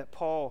another that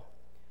Paul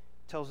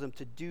tells them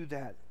to do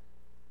that.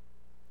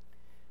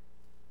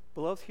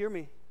 Beloved, hear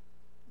me.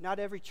 Not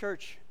every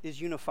church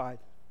is unified.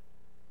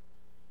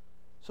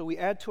 So we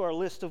add to our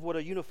list of what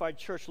a unified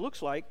church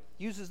looks like: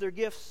 uses their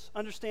gifts,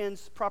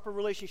 understands proper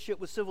relationship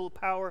with civil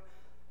power,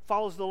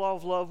 follows the law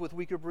of love with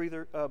weaker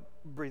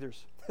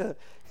breathers,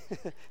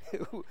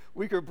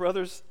 weaker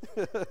brothers,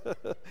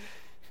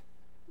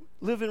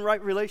 live in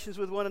right relations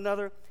with one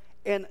another.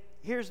 And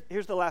here's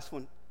the last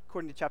one.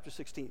 according to chapter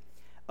 16.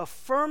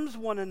 Affirms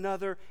one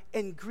another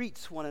and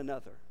greets one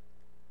another,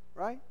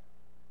 right?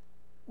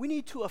 We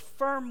need to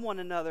affirm one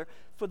another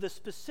for the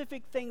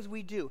specific things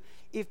we do.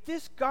 If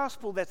this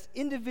gospel that's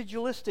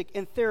individualistic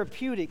and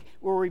therapeutic,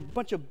 where we're a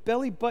bunch of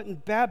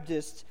belly-button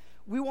Baptists,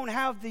 we won't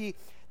have the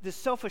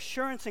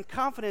self-assurance and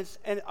confidence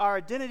and our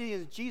identity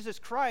in Jesus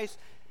Christ.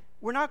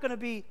 We're not going to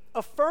be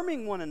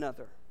affirming one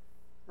another,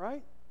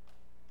 right?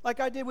 Like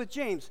I did with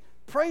James.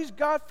 Praise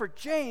God for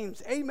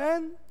James.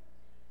 Amen?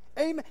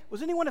 Amen.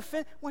 Was anyone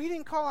offended? Well, he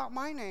didn't call out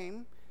my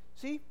name.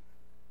 See?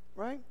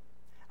 Right?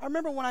 I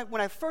remember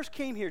when I first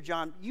came here,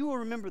 John, you will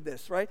remember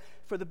this, right?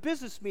 For the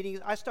business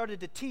meetings, I started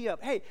to tee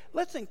up, hey,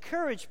 let's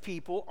encourage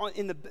people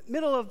in the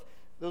middle of,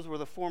 those were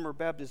the former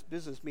Baptist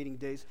business meeting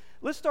days.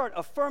 Let's start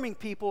affirming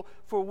people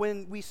for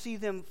when we see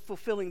them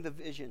fulfilling the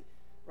vision,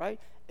 right?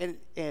 And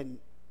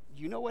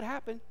you know what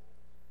happened?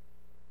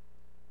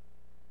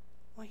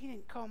 Well, he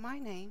didn't call my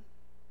name.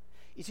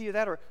 It's either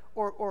that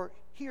or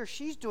he or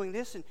she's doing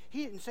this and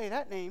he didn't say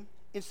that name.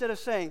 Instead of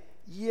saying,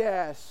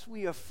 yes,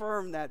 we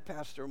affirm that,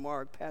 Pastor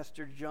Mark,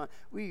 Pastor John.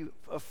 We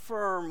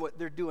affirm what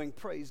they're doing.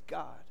 Praise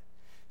God.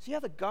 See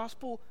how the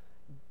gospel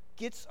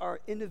gets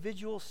our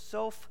individual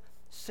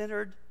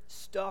self-centered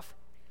stuff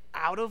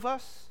out of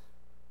us?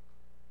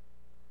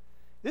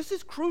 This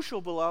is crucial,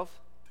 beloved.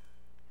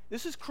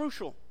 This is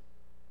crucial.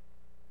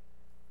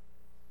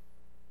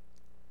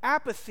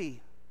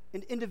 Apathy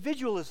and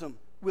individualism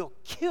will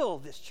kill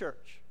this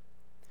church.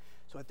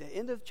 So at the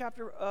end of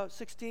chapter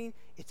 16,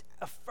 it's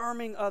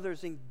affirming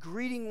others and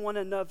greeting one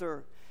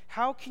another.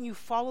 How can you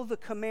follow the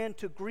command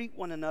to greet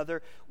one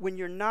another when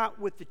you're not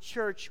with the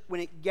church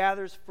when it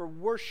gathers for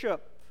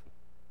worship?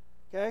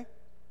 Okay?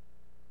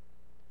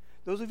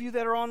 Those of you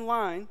that are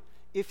online,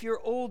 if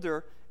you're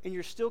older and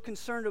you're still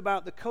concerned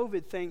about the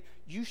COVID thing,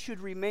 you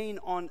should remain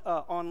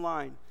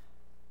online.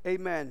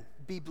 Amen.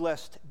 Be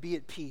blessed. Be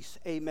at peace.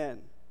 Amen.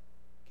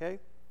 Okay?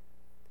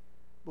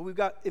 But we've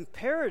got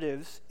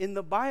imperatives in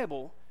the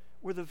Bible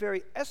where the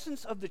very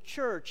essence of the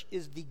church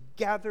is the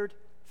gathered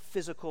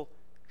physical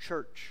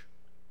church.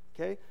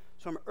 Okay?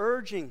 So I'm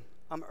urging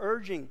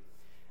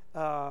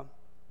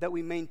that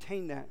we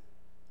maintain that.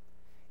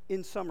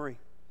 In summary,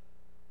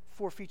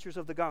 4 features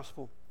of the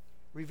gospel: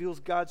 reveals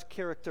God's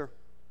character,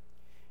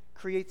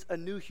 creates a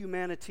new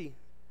humanity,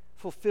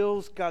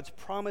 fulfills God's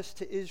promise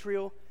to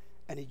Israel,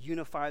 and it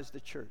unifies the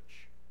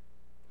church.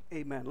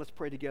 Amen. Let's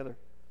pray together.